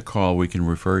 give us a call. We can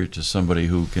refer you to somebody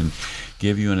who can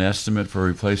give you an estimate for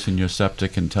replacing your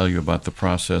septic and tell you about the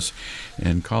process.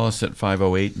 And call us at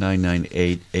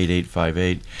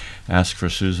 508-998-8858. Ask for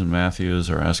Susan Mathews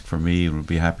or ask for me. We'll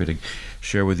be happy to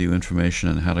share with you information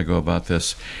on how to go about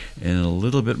this in a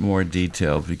little bit more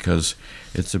detail, because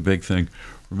it's a big thing.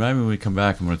 Remind me when we come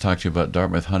back, I'm going to talk to you about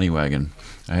Dartmouth Honey Wagon.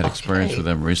 I had experience with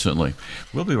them recently.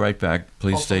 We'll be right back.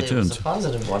 Please stay tuned. It was a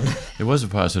positive one. It was a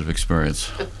positive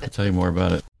experience. I'll tell you more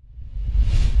about it.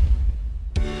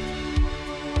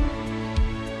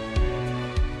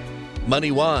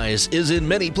 MoneyWise is in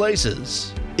many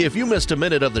places. If you missed a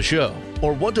minute of the show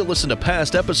or want to listen to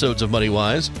past episodes of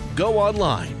MoneyWise, go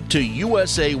online to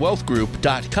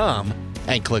usawealthgroup.com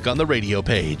and click on the radio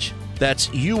page. That's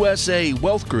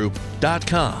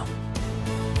usawealthgroup.com.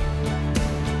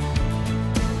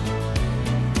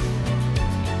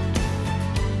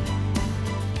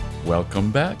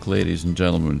 Welcome back, ladies and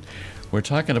gentlemen. We're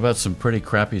talking about some pretty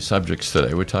crappy subjects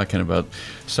today. We're talking about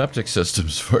septic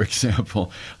systems, for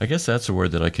example. I guess that's a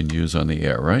word that I can use on the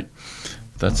air, right?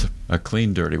 That's a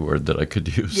clean, dirty word that I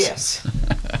could use. Yes.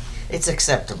 It's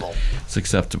acceptable. It's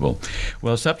acceptable.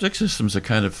 Well, septic systems are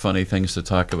kind of funny things to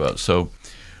talk about. So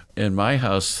in my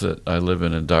house that I live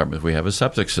in Dartmouth, we have a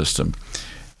septic system.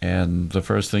 And the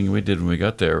first thing we did when we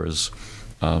got there is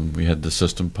we had the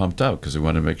system pumped out because we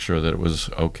wanted to make sure that it was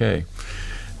okay.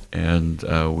 And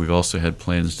we've also had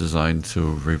plans designed to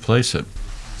replace it.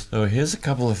 So here's a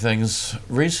couple of things.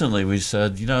 Recently we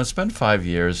said, it's been 5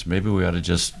 years. Maybe we ought to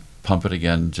just pump it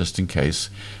again just in case.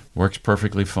 Works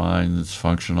perfectly fine. It's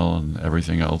functional and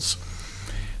everything else.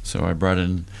 So I brought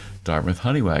in Dartmouth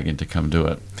Honey Wagon to come do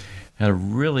it. Had a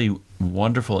really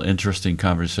wonderful, interesting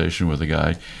conversation with a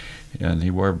guy. And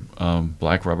he wore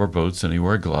black rubber boots, and he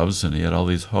wore gloves, and he had all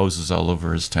these hoses all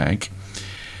over his tank.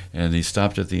 And he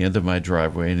stopped at the end of my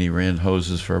driveway, and he ran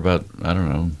hoses for about,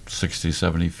 60,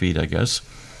 70 feet, I guess.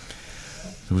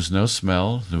 There was no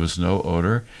smell. There was no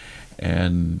odor.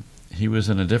 And he was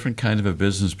in a different kind of a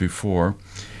business before,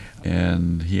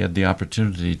 and he had the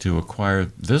opportunity to acquire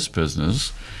this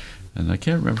business. And I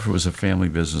can't remember if it was a family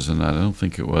business or not. I don't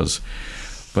think it was.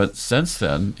 But since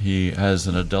then, he has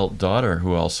an adult daughter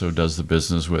who also does the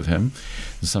business with him.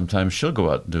 And sometimes she'll go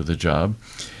out and do the job.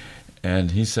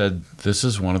 And he said, this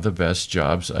is one of the best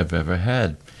jobs I've ever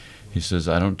had. He says,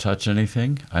 I don't touch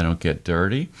anything. I don't get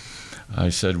dirty. I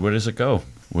said, where does it go?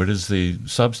 Where does the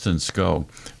substance go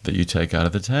that you take out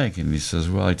of the tank? And he says,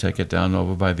 well, I take it down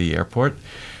over by the airport,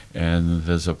 and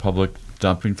there's a public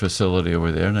dumping facility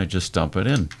over there, and I just dump it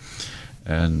in.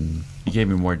 And he gave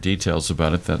me more details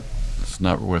about it that it's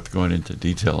not worth going into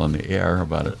detail on the air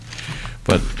about it.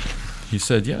 But he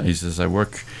said, he says, I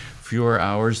work fewer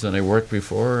hours than I worked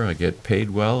before. I get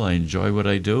paid well. I enjoy what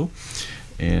I do,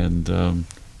 and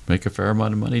make a fair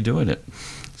amount of money doing it.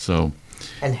 So,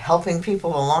 and helping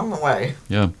people along the way.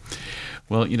 Yeah.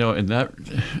 Well, and that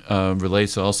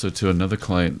relates also to another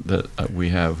client that we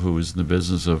have who is in the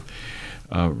business of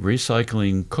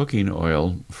recycling cooking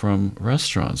oil from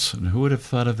restaurants. And who would have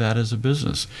thought of that as a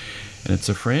business? And it's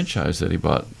a franchise that he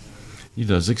bought. He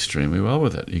does extremely well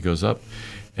with it. He goes up,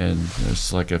 and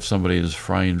it's like if somebody is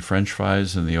frying French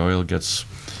fries and the oil gets,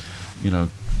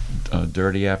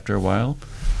 dirty after a while,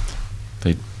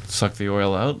 they suck the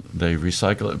oil out, they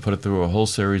recycle it and put it through a whole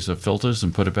series of filters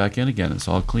and put it back in again. It's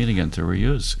all clean again to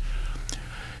reuse.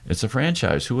 It's a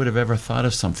franchise. Who would have ever thought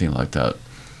of something like that?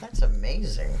 That's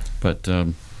amazing. But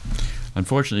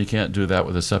unfortunately, you can't do that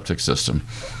with a septic system.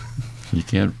 You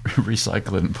can't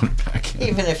recycle it and put it back in.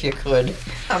 Even if you could,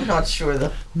 I'm not sure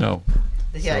the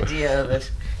idea of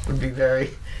it would be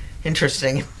very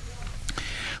interesting.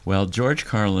 Well, George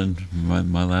Carlin,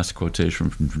 my last quotation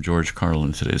from George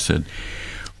Carlin today said,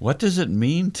 what does it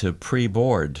mean to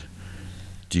pre-board?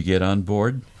 Do you get on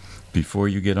board before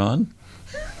you get on?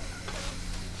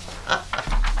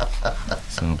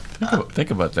 So think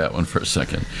about that one for a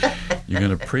second. You're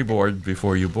going to pre-board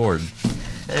before you board.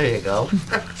 There you go.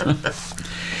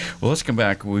 Well, let's come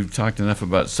back. We've talked enough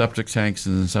about septic tanks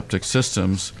and septic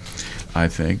systems, I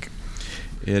think.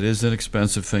 It is an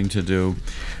expensive thing to do.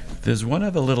 There's one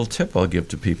other little tip I'll give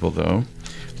to people, though.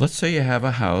 Let's say you have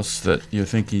a house that you're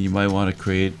thinking you might want to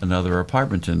create another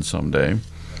apartment in someday,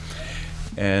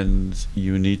 and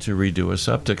you need to redo a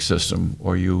septic system,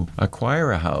 or you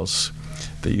acquire a house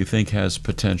that you think has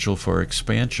potential for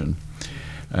expansion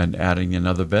and adding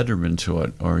another bedroom into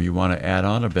it, or you want to add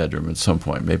on a bedroom at some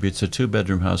point. Maybe it's a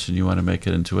 2-bedroom house and you want to make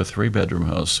it into a 3-bedroom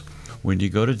house. When you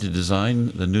go to design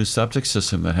the new septic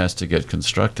system that has to get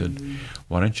constructed,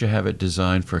 why don't you have it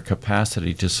designed for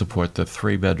capacity to support the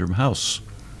 3-bedroom house?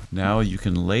 Now you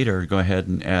can later go ahead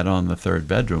and add on the 3rd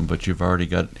bedroom, but you've already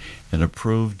got an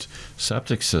approved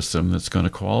septic system that's going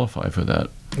to qualify for that.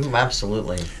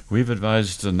 Absolutely. We've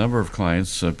advised a number of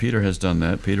clients, Peter has done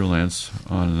that, Peter Lance,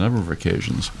 on a number of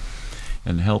occasions,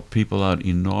 and helped people out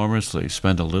enormously.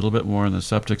 Spend a little bit more on the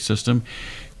septic system,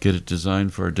 get it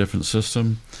designed for a different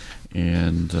system,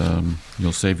 and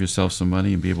you'll save yourself some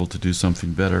money and be able to do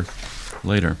something better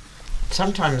later.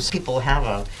 Sometimes people have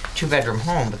a 2-bedroom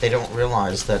home, but they don't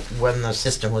realize that when the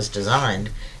system was designed,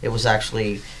 it was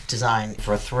actually designed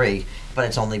for 3, but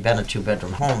it's only been a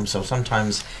 2-bedroom home. So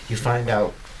sometimes you find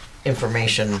out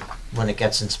information when it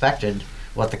gets inspected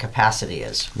what the capacity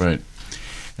is. Right.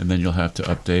 And then you'll have to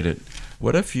update it.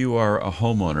 What if you are a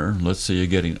homeowner, let's say you're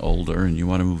getting older and you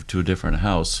want to move to a different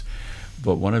house,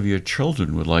 but one of your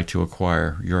children would like to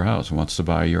acquire your house, wants to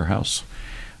buy your house?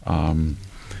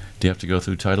 Do you have to go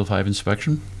through Title V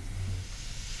inspection?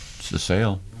 It's a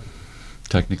sale.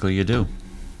 Technically you do.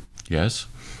 Yes?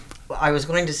 I was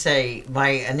going to say my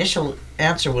initial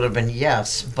answer would have been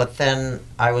yes, but then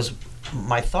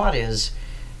my thought is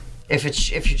if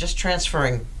you're just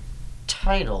transferring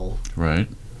title, right?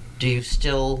 Do you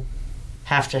still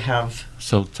have to have?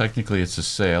 So technically it's a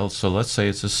sale. So let's say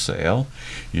it's a sale.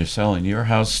 You're selling your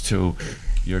house to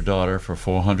your daughter for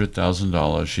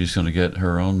 $400,000. She's going to get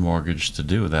her own mortgage to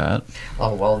do that.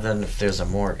 Oh, well, then if there's a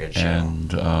mortgage.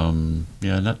 And,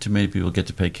 not too many people get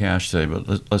to pay cash today,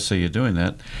 but let's say you're doing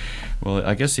that. Well,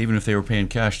 I guess even if they were paying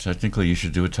cash, technically you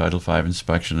should do a Title V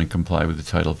inspection and comply with the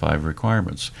Title V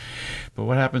requirements. But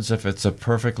what happens if it's a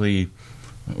perfectly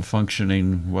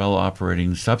functioning,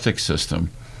 well-operating septic system?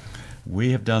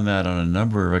 We have done that on a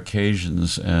number of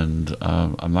occasions, and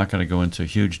I'm not going to go into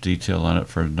huge detail on it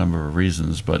for a number of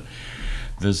reasons, but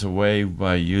there's a way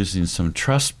by using some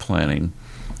trust planning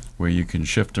where you can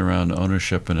shift around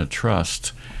ownership in a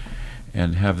trust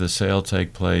and have the sale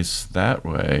take place that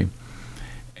way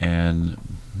and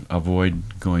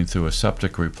avoid going through a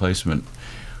septic replacement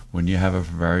when you have a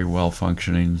very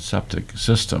well-functioning septic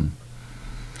system.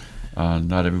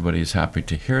 Not everybody is happy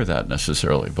to hear that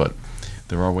necessarily, but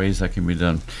there are ways that can be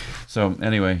done. So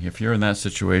anyway, if you're in that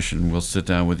situation, we'll sit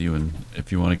down with you, and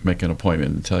if you want to make an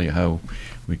appointment, and tell you how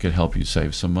we could help you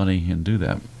save some money and do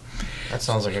that. That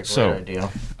sounds like a great idea.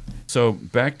 So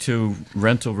back to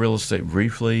rental real estate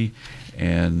briefly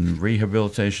and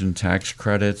rehabilitation tax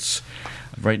credits.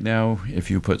 Right now, if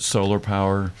you put solar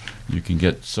power, you can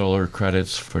get solar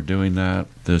credits for doing that.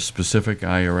 There's specific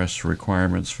IRS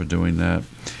requirements for doing that.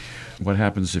 What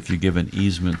happens if you give an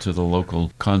easement to the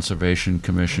local conservation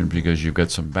commission because you've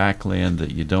got some backland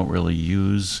that you don't really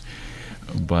use,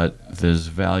 but there's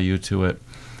value to it?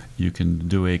 You can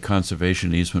do a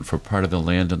conservation easement for part of the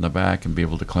land in the back and be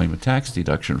able to claim a tax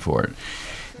deduction for it.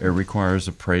 It requires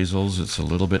appraisals. It's a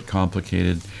little bit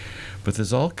complicated, but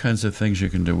there's all kinds of things you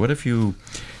can do. What if you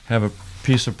have a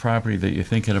piece of property that you're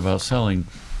thinking about selling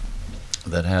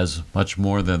that has much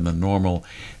more than the normal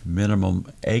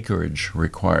minimum acreage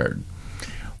required?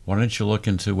 Why don't you look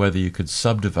into whether you could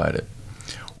subdivide it?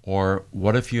 Or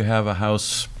what if you have a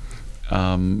house,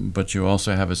 but you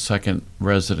also have a second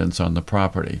residence on the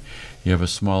property? You have a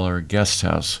smaller guest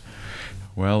house.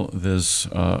 Well, there's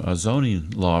a zoning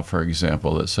law, for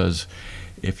example, that says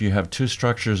if you have two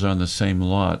structures on the same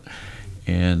lot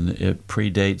and it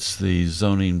predates the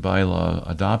zoning bylaw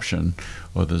adoption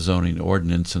or the zoning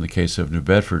ordinance in the case of New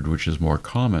Bedford, which is more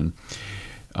common,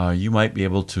 you might be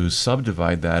able to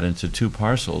subdivide that into two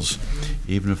parcels,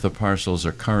 even if the parcels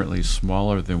are currently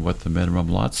smaller than what the minimum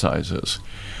lot size is.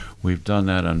 We've done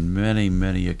that on many,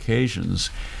 many occasions,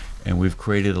 and we've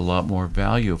created a lot more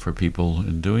value for people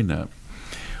in doing that.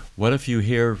 What if you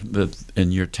hear that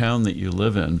in your town that you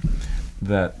live in,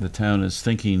 that the town is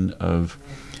thinking of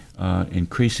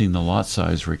increasing the lot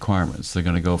size requirements? They're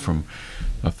going to go from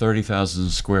a 30,000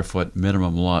 square foot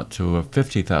minimum lot to a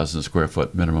 50,000 square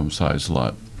foot minimum size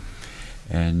lot.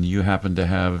 And you happen to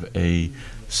have a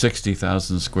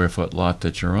 60,000 square foot lot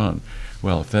that you're on.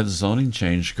 Well, if that zoning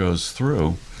change goes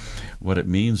through, what it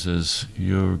means is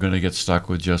you're going to get stuck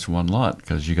with just one lot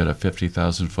because you got a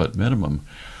 50,000 foot minimum.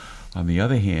 On the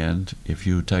other hand, if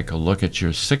you take a look at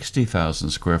your 60,000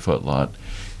 square foot lot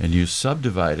and you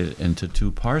subdivide it into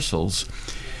two parcels,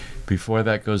 before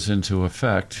that goes into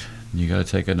effect, you got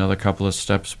to take another couple of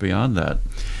steps beyond that.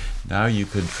 Now you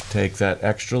could take that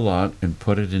extra lot and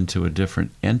put it into a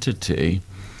different entity,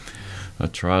 a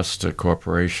trust, a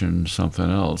corporation,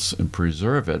 something else, and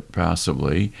preserve it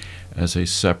possibly as a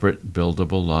separate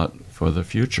buildable lot for the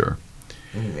future.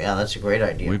 Yeah, that's a great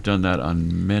idea. We've done that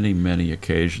on many, many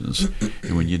occasions.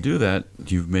 And when you do that,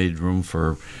 you've made room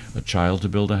for a child to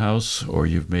build a house, or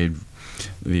you've made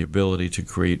the ability to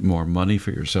create more money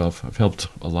for yourself. I've helped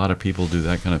a lot of people do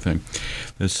that kind of thing.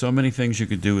 There's so many things you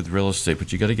could do with real estate,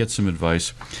 but you got to get some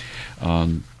advice.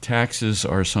 Taxes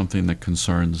are something that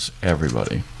concerns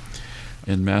everybody.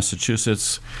 In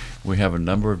Massachusetts, we have a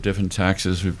number of different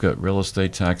taxes. We've got real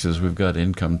estate taxes, we've got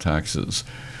income taxes,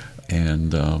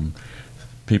 and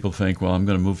people think, well, I'm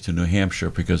going to move to New Hampshire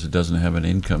because it doesn't have an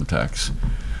income tax.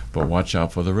 But watch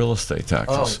out for the real estate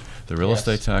taxes. The real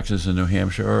estate taxes in New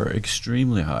Hampshire are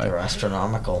extremely high. They're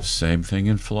astronomical. Same thing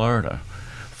in Florida.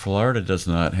 Florida does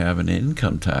not have an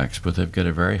income tax, but they've got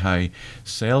a very high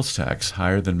sales tax,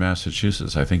 higher than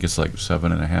Massachusetts. I think it's like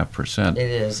 7.5%. It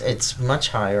is. It's much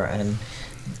higher. And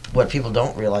what people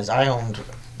don't realize,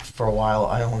 for a while,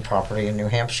 I owned property in New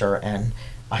Hampshire, and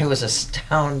I was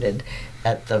astounded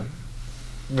at the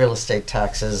real estate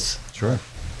taxes. Sure.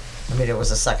 I mean, it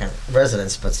was a second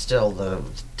residence, but still the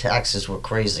taxes were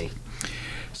crazy.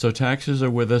 So taxes are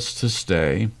with us to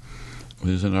stay.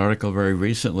 There's an article very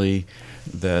recently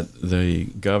that the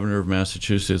governor of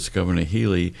Massachusetts, Governor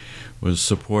Healy, was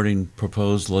supporting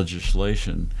proposed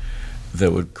legislation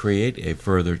that would create a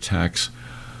further tax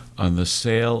on the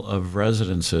sale of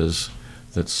residences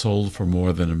that sold for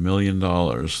more than $1 million.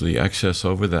 The excess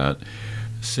over that,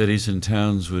 cities and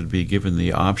towns would be given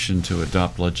the option to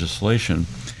adopt legislation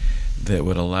that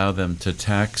would allow them to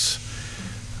tax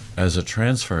as a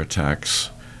transfer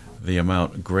tax the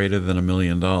amount greater than $1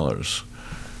 million.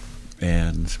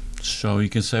 And so you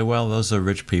can say, well, those are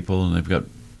rich people and they've got,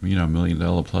 $1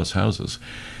 million plus houses.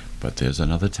 But there's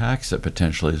another tax that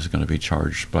potentially is going to be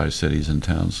charged by cities and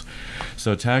towns.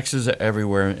 So taxes are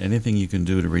everywhere. Anything you can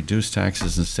do to reduce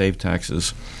taxes and save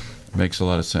taxes makes a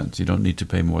lot of sense. You don't need to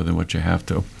pay more than what you have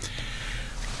to.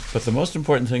 But the most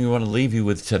important thing we want to leave you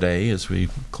with today as we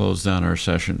close down our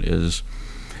session is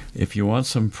if you want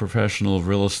some professional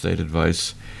real estate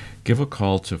advice, give a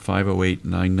call to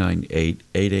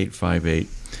 508-998-8858.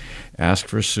 Ask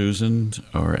for Susan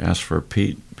or ask for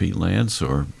Pete Lance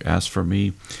or ask for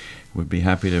me. We'd be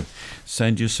happy to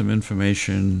send you some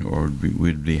information, or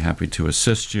we'd be happy to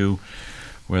assist you,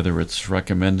 whether it's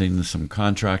recommending some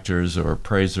contractors or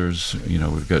appraisers.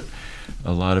 We've got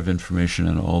a lot of information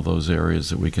in all those areas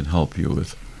that we can help you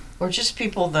with. Or just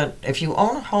people that, if you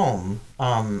own a home,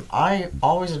 I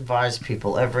always advise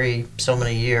people every so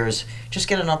many years, just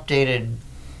get an updated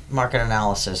market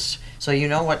analysis. So you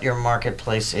know what your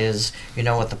marketplace is, you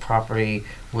know what the property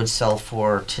would sell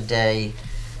for today,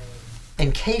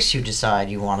 in case you decide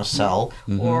you want to sell,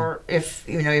 or if,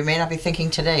 you may not be thinking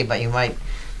today, but you might,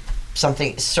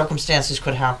 circumstances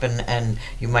could happen and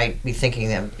you might be thinking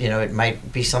that, it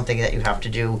might be something that you have to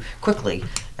do quickly.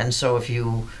 And so if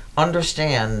you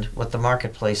understand what the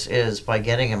marketplace is by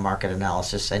getting a market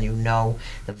analysis and you know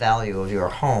the value of your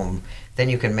home, then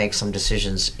you can make some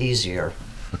decisions easier.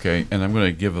 Okay, and I'm going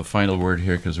to give a final word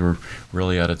here because we're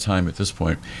really out of time at this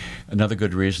point. Another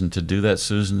good reason to do that,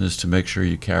 Susan, is to make sure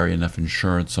you carry enough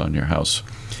insurance on your house.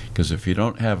 Because if you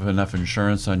don't have enough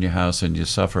insurance on your house and you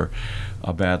suffer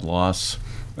a bad loss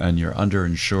and you're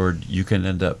underinsured, you can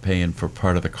end up paying for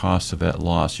part of the cost of that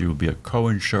loss. You will be a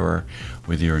co-insurer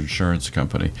with your insurance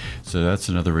company. So that's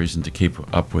another reason to keep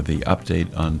up with the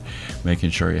update on making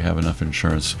sure you have enough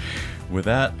insurance. With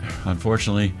that,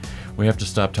 unfortunately, we have to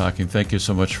stop talking. Thank you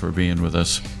so much for being with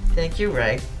us. Thank you,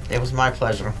 Ray. It was my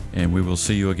pleasure. And we will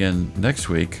see you again next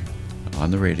week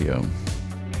on the radio.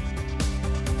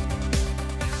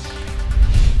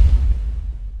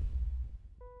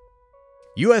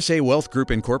 USA Wealth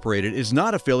Group Incorporated is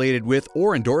not affiliated with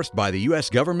or endorsed by the U.S.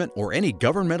 government or any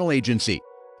governmental agency.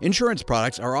 Insurance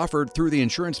products are offered through the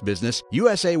insurance business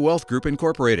USA Wealth Group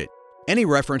Incorporated. Any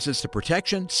references to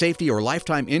protection, safety, or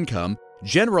lifetime income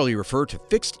generally refer to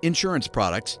fixed insurance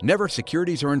products, never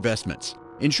securities or investments.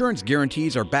 Insurance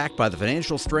guarantees are backed by the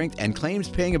financial strength and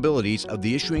claims-paying abilities of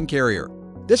the issuing carrier.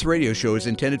 This radio show is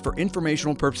intended for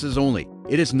informational purposes only.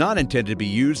 It is not intended to be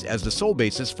used as the sole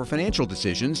basis for financial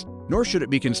decisions, nor should it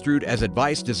be construed as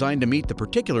advice designed to meet the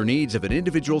particular needs of an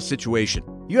individual situation.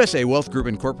 USA Wealth Group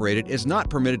Incorporated is not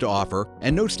permitted to offer,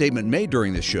 and no statement made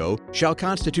during this show shall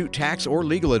constitute tax or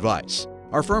legal advice.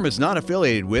 Our firm is not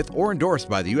affiliated with or endorsed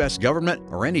by the U.S. government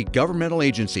or any governmental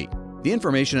agency. The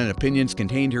information and opinions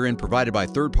contained herein provided by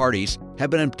third parties have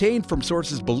been obtained from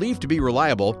sources believed to be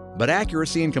reliable, but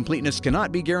accuracy and completeness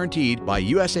cannot be guaranteed by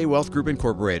USA Wealth Group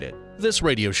Incorporated. This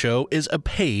radio show is a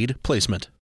paid placement.